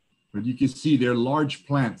 But you can see they're large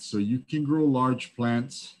plants, so you can grow large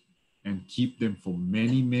plants and keep them for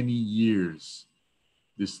many, many years.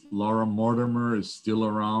 This Laura Mortimer is still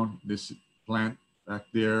around. This plant back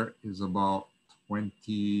there is about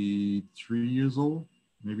 23 years old,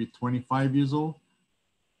 maybe 25 years old.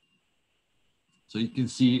 So you can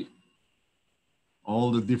see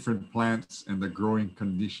all the different plants and the growing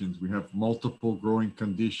conditions. We have multiple growing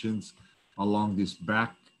conditions along this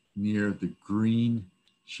back near the green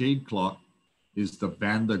shade cloth is the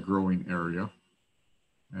Vanda growing area.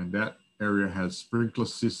 And that area has sprinkler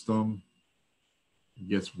system. It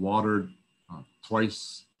gets watered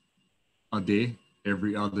twice a day,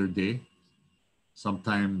 every other day,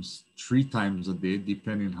 sometimes 3 times a day,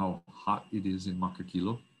 depending how hot it is in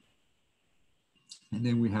Makakilo. And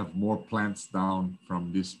then we have more plants down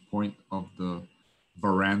from this point of the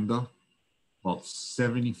veranda, about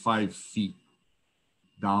 75 feet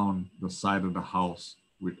down the side of the house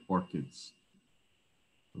with orchids.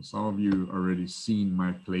 So some of you already seen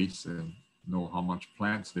my place and know how much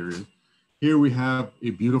plants there is. Here we have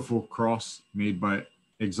a beautiful cross made by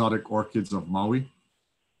Exotic Orchids of Maui.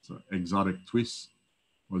 So Exotic Twist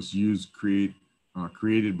was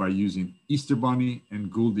created by using Easter Bunny and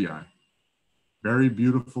Gouldii. Very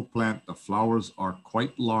beautiful plant. The flowers are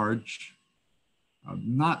quite large,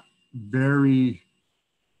 not very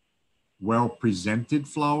well presented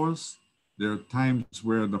flowers. There are times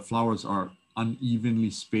where the flowers are unevenly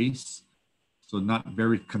spaced, so not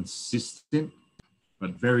very consistent,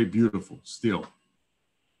 but very beautiful still.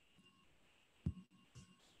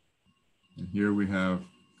 And here we have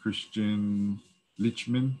Christian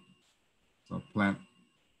Lichman. It's a plant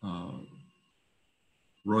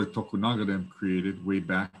Roy Tokunaga them created way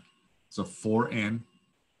back. It's a 4N.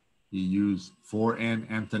 He used 4N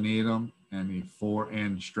Antonatum and a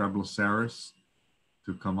 4N Strablosaurus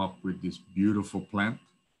to come up with this beautiful plant.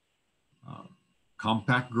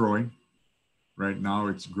 Compact growing. Right now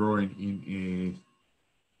it's growing in a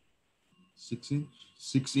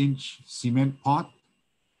 6-inch cement pot.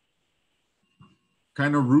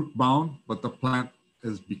 Kind of root bound, but the plant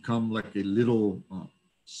has become like a little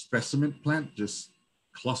specimen plant, just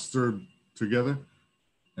clustered together.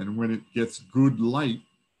 And when it gets good light,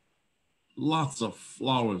 lots of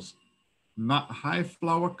flowers. Not high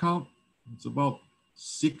flower count. It's about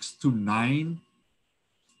 6 to 9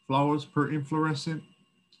 flowers per inflorescent,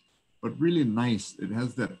 but really nice. It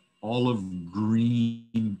has that olive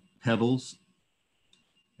green petals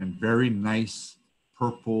and very nice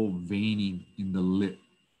purple veining in the lip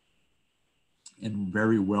and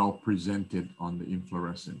very well presented on the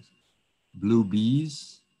inflorescence. Blue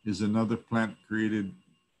Bees is another plant created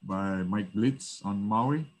by Mike Blitz on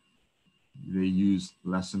Maui. They use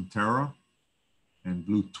Lacentera and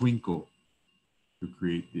Blue Twinkle to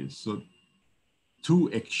create this. So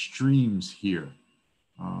 2 extremes here.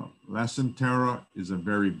 Lacentera is a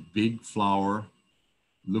very big flower,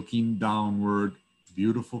 looking downward,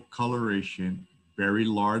 beautiful coloration, very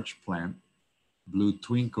large plant. blue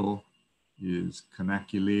twinkle is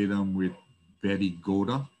Canaculatum with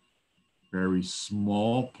Bettygoda. Very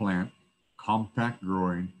small plant, compact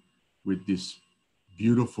growing with this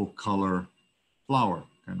beautiful color flower,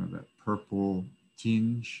 kind of that purple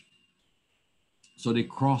tinge. So they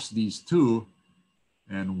cross these two,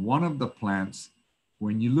 and one of the plants,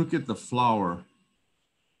 when you look at the flower,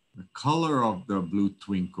 the color of the blue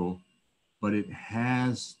twinkle, but it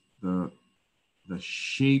has the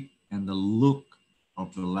shape and the look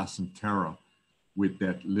of the Lacentera with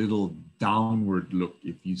that little downward look.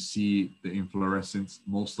 If you see the inflorescence,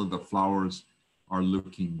 most of the flowers are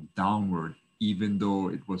looking downward, even though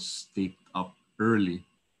it was staked up early.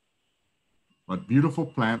 But beautiful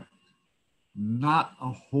plant, not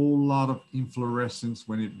a whole lot of inflorescence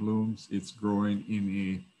when it blooms. It's growing in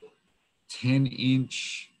a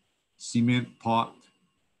 10-inch cement pot.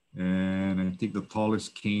 And I think the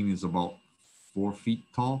tallest cane is about 4 feet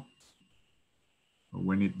tall. But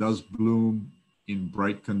when it does bloom in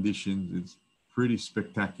bright conditions, it's pretty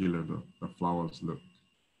spectacular, the flowers look.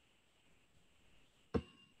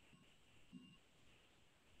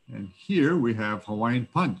 And here we have Hawaiian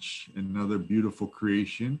Punch, another beautiful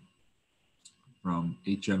creation from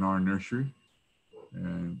H&R Nursery.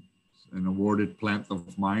 And it's an awarded plant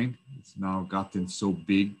of mine. It's now gotten so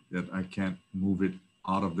big that I can't move it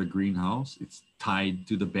out of the greenhouse. It's tied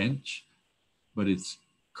to the bench, but it's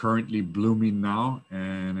currently blooming now.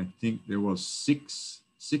 And I think there was six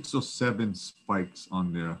or seven spikes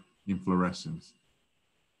on the inflorescence.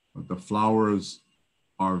 But the flowers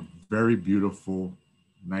are very beautiful,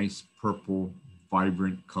 nice purple,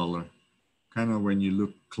 vibrant color. Kind of when you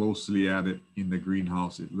look closely at it in the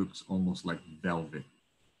greenhouse, it looks almost like velvet.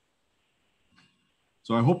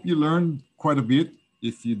 So I hope you learned quite a bit.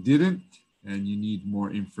 If you didn't and you need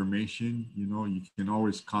more information, you know, you can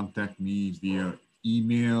always contact me via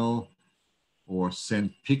email or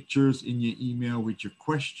send pictures in your email with your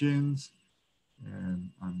questions. And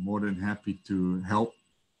I'm more than happy to help.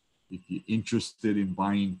 If you're interested in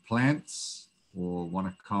buying plants or want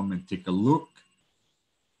to come and take a look,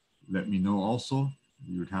 let me know also.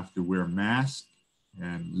 You would have to wear a mask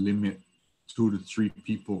and limit 2 to 3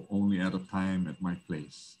 people only at a time at my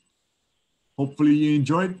place. Hopefully you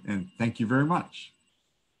enjoyed, and thank you very much.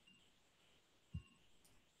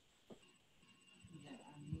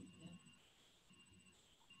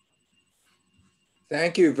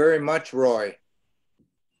 Thank you very much, Roy.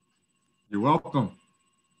 You're welcome.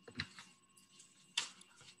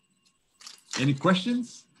 Any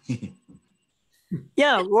questions?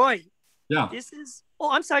 Yeah, Roy. Yeah. This is,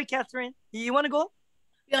 oh, I'm sorry, Catherine. You want to go?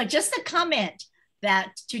 Yeah, just a comment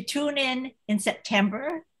that to tune in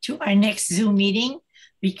September to our next Zoom meeting,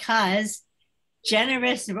 because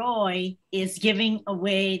Generous Roy is giving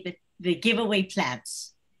away the giveaway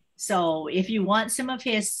plants. So if you want some of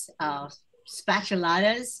his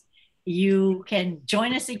spatulatas, you can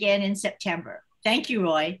join us again in September. Thank you,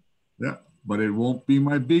 Roy. Yeah, but it won't be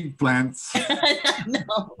my big plants.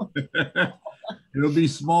 No. It'll be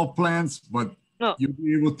small plants, but no. You'll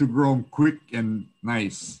be able to grow them quick and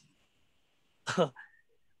nice. Oh,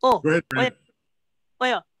 go ahead, Brandon.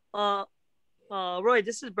 Roy,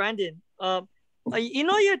 this is Brandon. You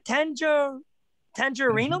know your tangerine,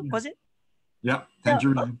 was it? Yeah,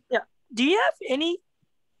 tangerine. Yeah. Do you have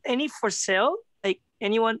any for sale? Like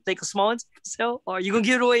anyone, like a small ones for sale? Or are you gonna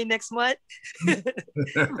give it away next month? No,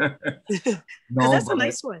 that's a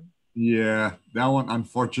nice one. Yeah, that one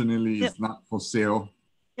unfortunately is not for sale.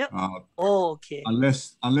 Yep. Okay.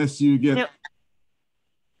 Unless you get a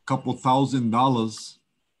couple $1,000.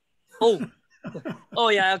 Oh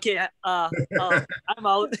yeah. Okay. I'm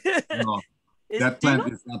out. No, that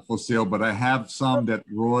plant is not for sale, but I have some that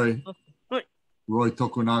Roy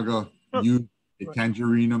Tokunaga used a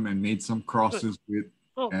tangerinum and made some crosses with,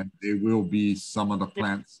 and they will be some of the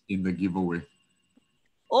plants in the giveaway.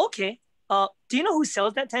 Okay. Do you know who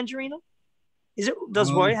sells that tangerinum?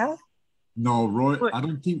 Does Roy have? No, Roy. I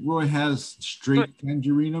don't think Roy has straight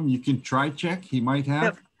tangerinum. You can try check. He might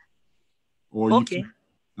have. Or you can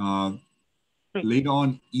later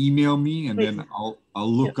on email me, and then I'll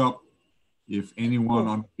look up if anyone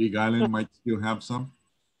on Big Island might still have some.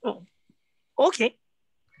 Okay.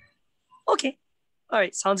 Okay. All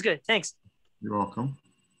right. Sounds good. Thanks. You're welcome.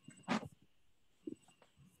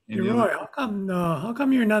 Hey, Roy, how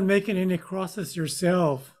come you're not making any crosses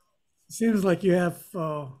yourself? It seems like you have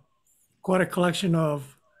quite a collection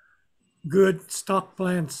of good stock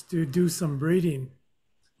plants to do some breeding.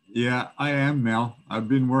 Yeah, I am, Mel. I've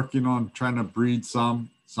been working on trying to breed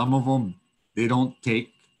some. Some of them, they don't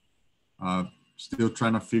take. Still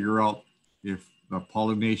trying to figure out if the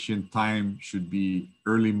pollination time should be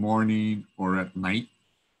early morning or at night,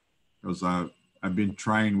 because I've been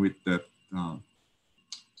trying with that what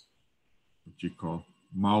you call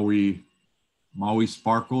Maui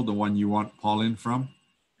Sparkle, the one you want pollen from.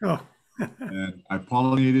 Oh, And I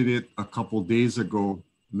pollinated it a couple days ago.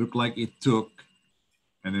 Looked like it took,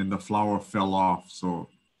 and then the flower fell off. So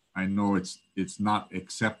I know it's not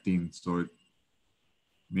accepting. So it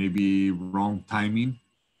may be wrong timing.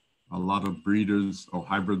 A lot of breeders or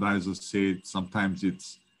hybridizers say sometimes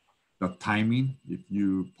it's the timing. If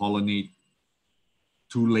you pollinate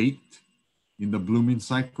too late in the blooming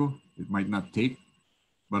cycle, it might not take.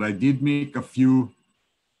 But I did make a few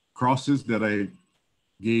crosses that I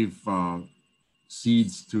gave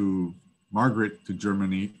seeds to Margaret to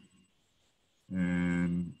germinate.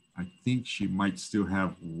 And I think she might still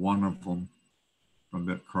have one of them from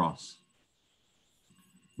that cross.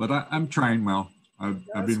 But I'm trying, Mel. I've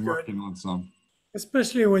been good. working on some.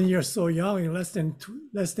 especially when you're so young, you're less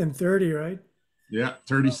than 30, right? Yeah,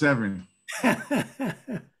 37. Do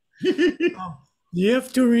you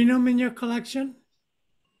have Turinum in your collection?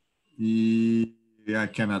 Yeah, I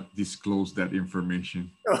cannot disclose that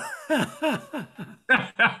information.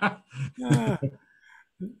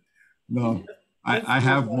 No, I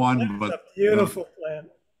have one, but That's a beautiful plant.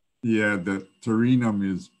 yeah, the Tarinum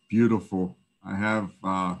is beautiful.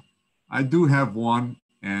 I do have one,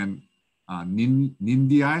 and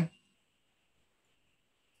Nindii,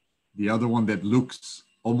 the other one that looks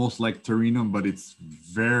almost like Tarinum, but it's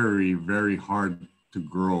very, very hard to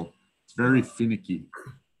grow. It's very finicky.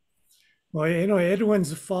 Well, you know,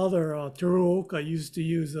 Edwin's father, Teruoka, used to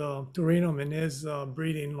use Turinum in his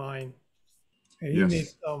breeding line. And he Yes. made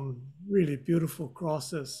some really beautiful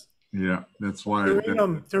crosses. Yeah, that's why.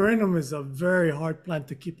 Turinum is a very hard plant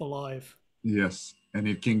to keep alive. Yes, and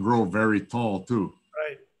it can grow very tall too.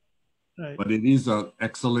 Right, right. But it is an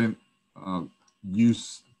excellent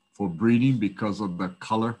use for breeding because of the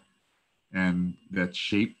color and that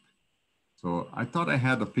shape. So I thought I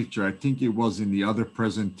had a picture. I think it was in the other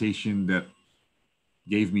presentation that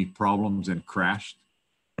gave me problems and crashed.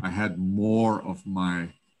 I had more of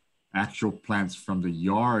my actual plants from the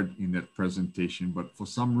yard in that presentation, but for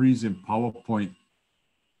some reason, PowerPoint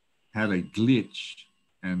had a glitch.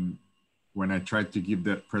 And when I tried to give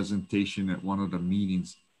that presentation at one of the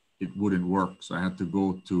meetings, it wouldn't work. So I had to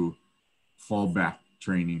go to fallback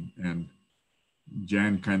training, and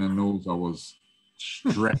Jan kind of knows I was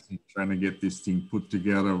stressing trying to get this thing put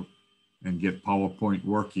together and get PowerPoint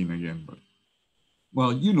working again. But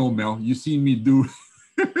well, you know, Mel, you seen me do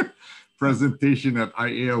presentation at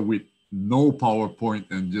IAEA with no PowerPoint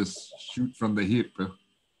and just shoot from the hip.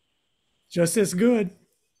 Just as good.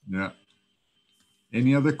 Yeah.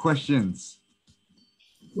 Any other questions?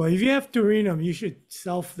 Well, if you have Turinum, you should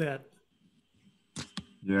self that.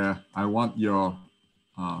 Yeah, I want your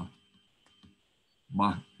You're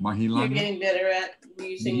Mahilani. getting better at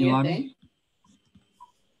using your thing,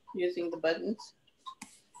 using the buttons.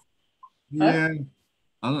 Yeah,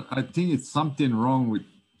 I think it's something wrong with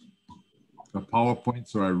the PowerPoint.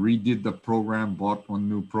 So I redid the program, bought one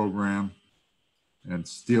new program, and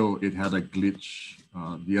still it had a glitch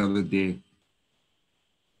the other day.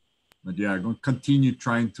 But yeah, I'm going to continue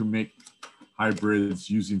trying to make hybrids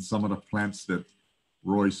using some of the plants that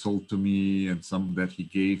Roy sold to me and some that he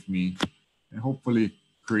gave me, and hopefully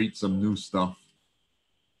create some new stuff.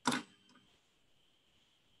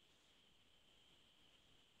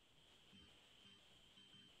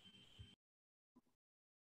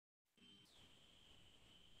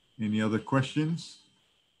 Any other questions?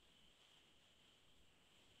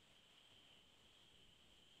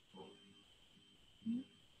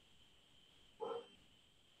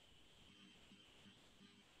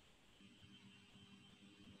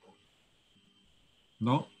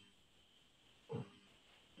 No?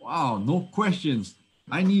 Wow, no questions.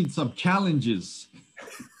 I need some challenges.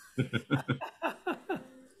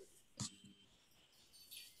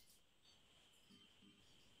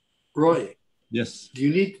 Roy, Yes. do you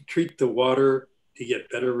need to treat the water to get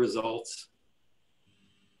better results?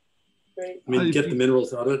 Right. I mean, get the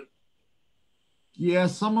minerals out of it? Yeah,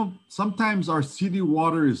 sometimes our city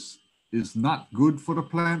water is not good for the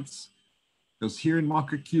plants, because here in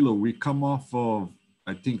Makakilo we come off of,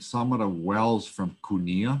 I think, some of the wells from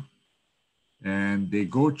Kunia, and they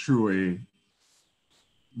go through a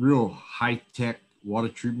real high-tech water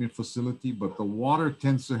treatment facility, but the water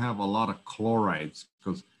tends to have a lot of chlorides,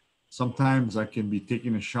 because sometimes I can be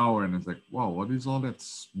taking a shower and it's like, wow, what is all that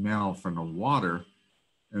smell from the water?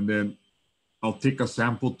 And then I'll take a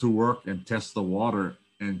sample to work and test the water.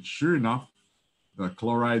 And sure enough, the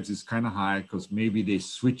chlorides is kind of high because maybe they're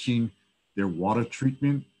switching their water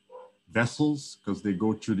treatment vessels, because they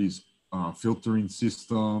go through these filtering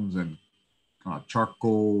systems and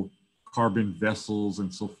charcoal, carbon vessels,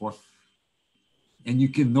 and so forth. And you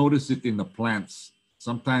can notice it in the plants.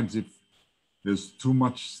 Sometimes if there's too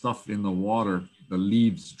much stuff in the water, the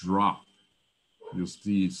leaves drop. You'll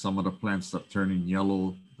see some of the plants start turning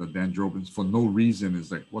yellow, the dendrobiums, for no reason.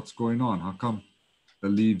 It's like, what's going on? How come the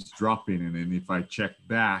leaves dropping? And then if I check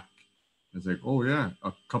back, it's like, oh yeah,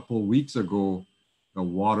 a couple of weeks ago, the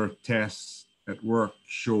water tests at work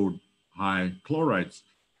showed high chlorides.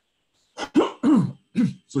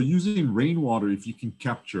 So using rainwater, if you can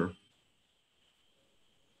capture,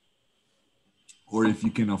 or if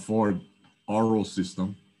you can afford RO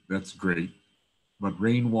system, that's great. But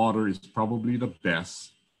rainwater is probably the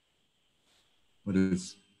best, but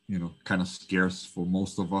it's, you know, kind of scarce for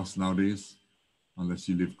most of us nowadays, unless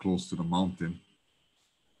you live close to the mountain.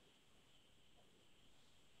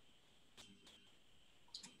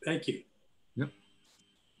 Thank you. Yep.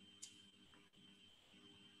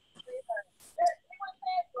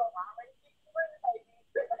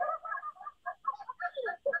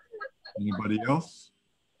 Anybody else?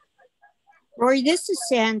 Roy, this is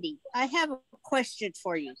Sandy. I have a question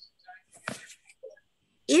for you.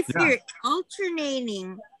 If Yeah. you're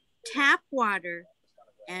alternating tap water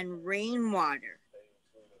and rainwater,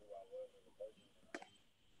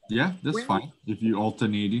 Yeah, that's When- fine. If you're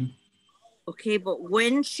alternating, okay, but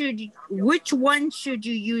which one should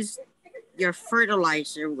you use your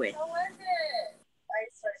fertilizer with?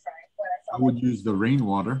 I would use the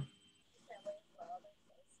rainwater.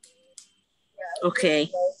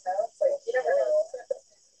 Okay.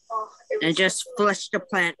 And just flush the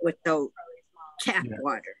plant with the tap Yeah.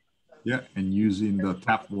 water. Yeah, and using the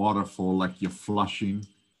tap water for like your flushing.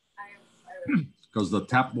 Because the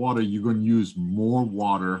tap water, you're going to use more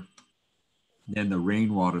water than the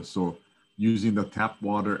rainwater. So using the tap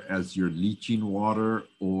water as your leaching water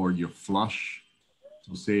or your flush.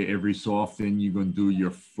 So say every so often you're going to do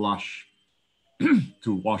your flush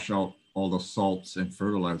to wash out all the salts and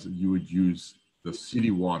fertilizer. You would use the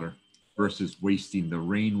city water versus wasting the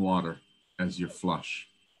rainwater as your flush.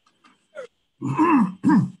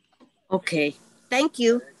 Okay. Thank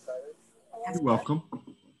you. You're welcome.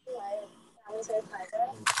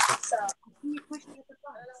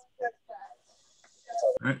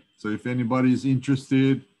 All right. So if anybody's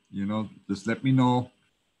interested, you know, just let me know.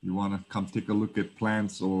 You want to come take a look at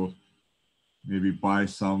plants or maybe buy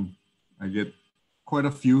some. I get quite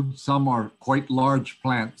a few. Some are quite large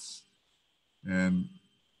plants, and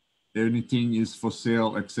anything is for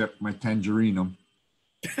sale except my tangerinum.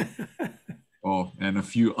 Oh, and a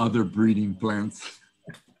few other breeding plants.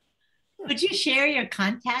 Would you share your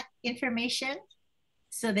contact information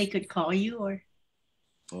so they could call you or?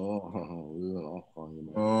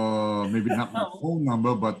 Maybe not my phone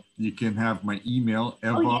number, but you can have my email,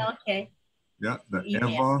 Eva. Oh, yeah, okay. Yeah, the Email.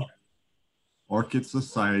 Eva Orchid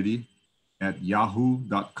Society at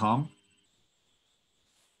yahoo.com.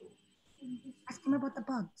 Ask him about the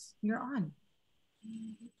bugs. You're on.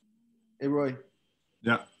 Hey, Roy.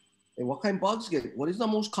 Yeah. Hey, what kind of bugs get? What is the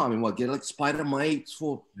most common? What, get like spider mites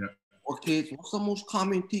for orchids? What's the most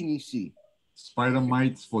common thing you see? Spider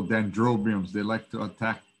mites for dendrobiums. They like to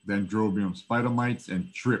attack dendrobium. Spider mites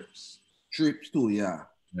and trips. Trips too, yeah.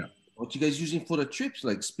 Yeah. What you guys using for the trips?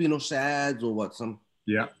 Like spinosads or what? Some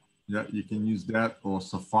Yeah. Yeah, you can use that or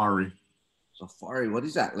safari. Safari. What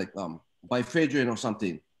is that? Like bifedrin or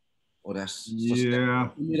something? Or that's Yeah.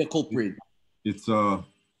 the culprit. It's a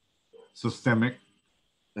systemic.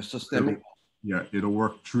 That's systemic. It'll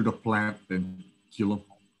work through the plant and kill them.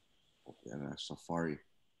 Okay, that's safari.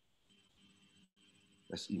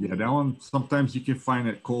 That's Yeah, that one sometimes you can find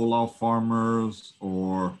at Colau Farmers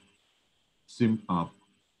or that's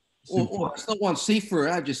the one safer.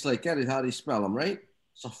 I just like that is how they spell them, right?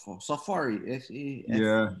 Safari.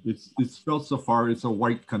 Yeah, it's spelled safari. It's a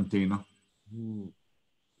white container. And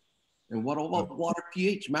what about water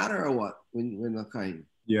pH matter or what? When the kind?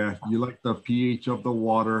 Yeah, you like the pH of the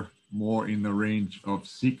water more in the range of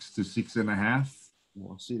 6 to 6.5.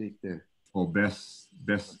 More acidic then. For best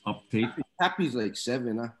uptake. Happy's like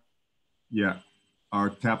 7, huh? Yeah, our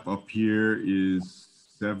tap up here is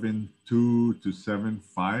 7.2 to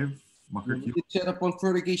 7.5. You can set up on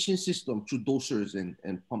fertigation system through dosers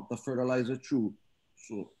and pump the fertilizer through.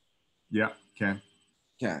 So yeah, can.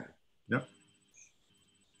 Yep.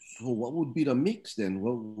 So what would be the mix then?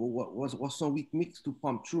 What's a weak mix to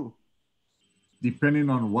pump through? Depending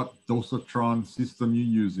on what dosatron system you're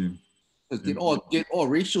using. Get all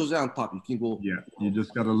ratios on top. You can go. Yeah, you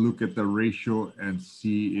just got to look at the ratio and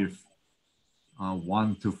see if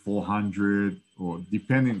 1 to 400, or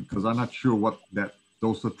depending, because I'm not sure what that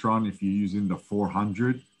dosatron, if you're using the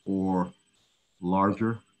 400 or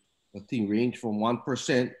larger. The thing range from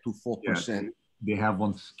 1% to 4%. They have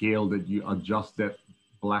one scale that you adjust that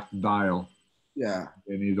black dial. Yeah.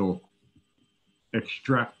 And it'll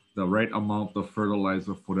extract the right amount of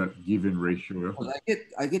fertilizer for that given ratio.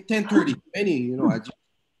 I get 10, 30, 20, you know, I just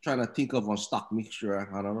trying to think of a stock mixture.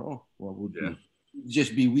 I don't know what would be.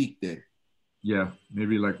 Just be weak then. Yeah,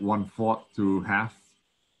 maybe like 1/4 to half.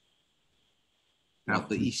 What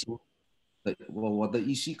the EC? What the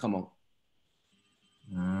EC come out?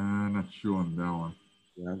 Not sure on that one.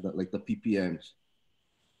 Yeah, like the PPMs.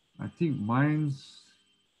 I think mine's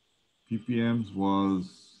PPMs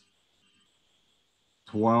was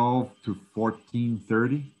 12 to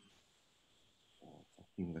 1430. I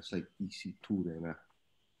think that's like EC2 then.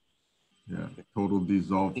 Yeah, total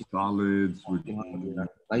dissolved solids with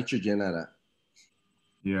nitrogen.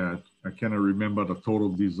 Yeah, I cannot remember the total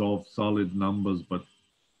dissolved solid numbers, but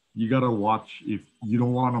you gotta watch if you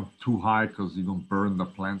don't want them too high because you're gonna burn the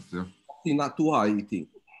plants there. Not too high, you think?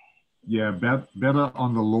 Yeah, better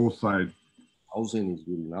on the low side. 1,000 is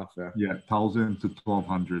good enough. Yeah, 1,000 to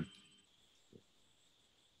 1,200.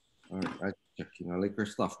 All right, I checking. I like her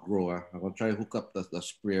stuff grow. I'm gonna try to hook up the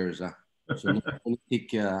sprayers. So no take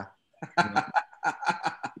care.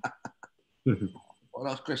 What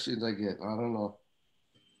else questions I get? I don't know.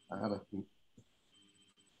 I gotta think.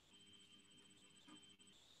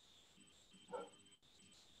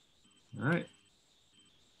 All right.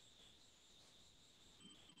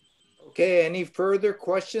 Okay, any further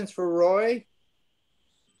questions for Roy?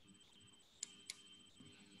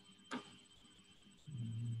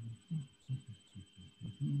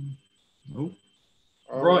 Nope.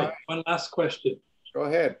 Roy, one last question. Go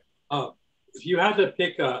ahead. If you had to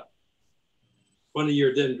pick one of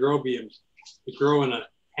your dendrobiums to grow in a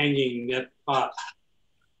hanging net pot,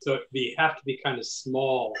 so it'd have to be kind of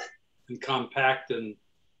small and compact, and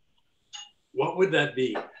what would that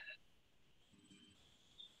be?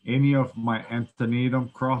 Any of my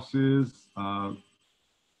antenatum crosses. Do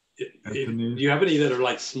you have any that are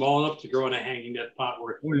like small enough to grow in a hanging net pot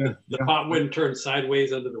where the pot wouldn't turn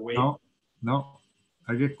sideways under the weight? No.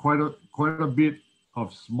 I get quite a bit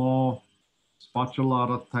of small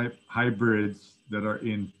Spatulata type hybrids that are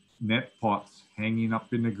in net pots hanging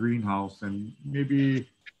up in the greenhouse, and maybe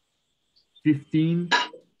 15 to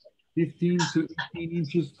 18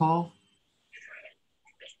 inches tall.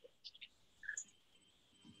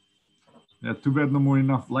 Yeah, too bad no more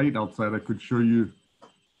enough light outside. I could show you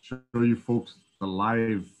folks the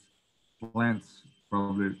live plants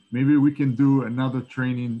probably. Maybe we can do another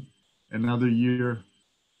training another year,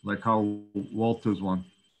 like how Walter's one.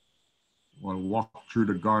 Well, walk through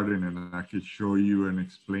the garden and I could show you and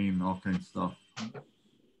explain all kinds of stuff.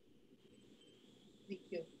 Thank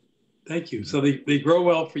you. Thank you. So they grow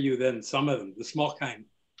well for you then, some of them, the small kind.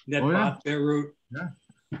 Net pot, bare root. Yeah.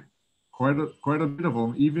 Quite a bit of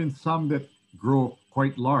them, even some that grow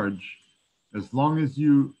quite large. As long as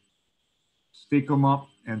you stake them up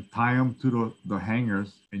and tie them to the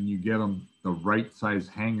hangers and you get them the right size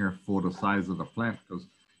hanger for the size of the plant, because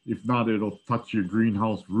if not, it'll touch your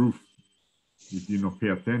greenhouse roof if you don't pay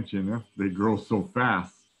attention. They grow so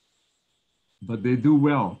fast. But they do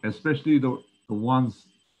well, especially the ones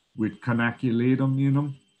with canaculatum in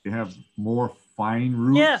them. They have more fine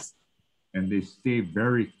roots. Yes. And they stay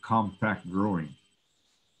very compact growing.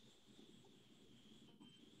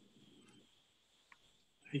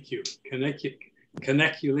 Thank you.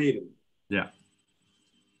 Canaculatum. Yeah.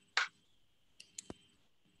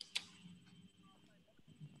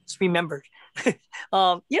 Just remembered.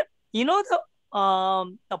 Yeah, you know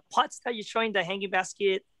the pots that you're showing, the hanging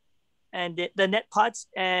basket and the net pots,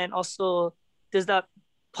 and also there's the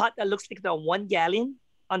pot that looks like the 1 gallon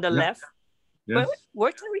on the left. Yes.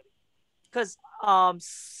 Where can we? Because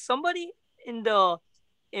somebody in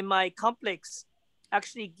my complex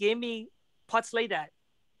actually gave me pots like that,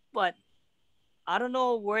 but I don't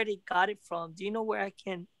know where they got it from. Do you know where I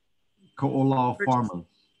can? Ko'olau Farmers.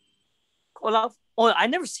 Ko'olau. Oh, I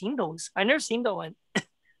never seen those. I never seen that one.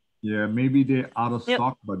 Yeah, maybe they're out of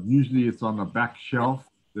stock, but usually it's on the back shelf.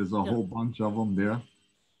 There's a whole bunch of them there.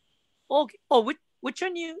 Okay. Oh, which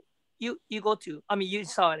one you go to? I mean, you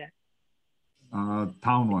saw that.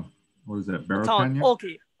 Town one. What is that? Britannia?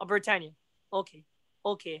 Okay, Britannia. Okay.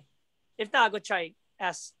 If not, I'll go try.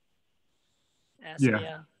 Ask.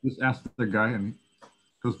 Yeah. Just ask the guy, and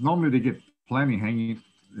because normally they get plenty hanging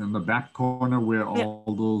in the back corner where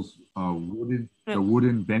all those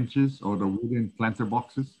wooden benches or the wooden planter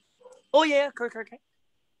boxes. Oh yeah, correct.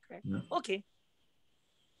 Yeah. Okay.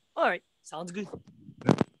 All right. Sounds good.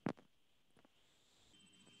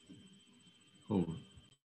 Cool.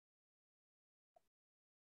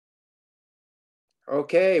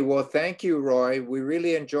 Okay, well, thank you, Roy. We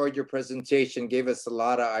really enjoyed your presentation, gave us a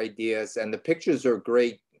lot of ideas, and the pictures are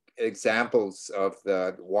great examples of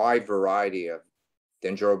the wide variety of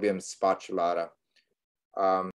Dendrobium spatulata.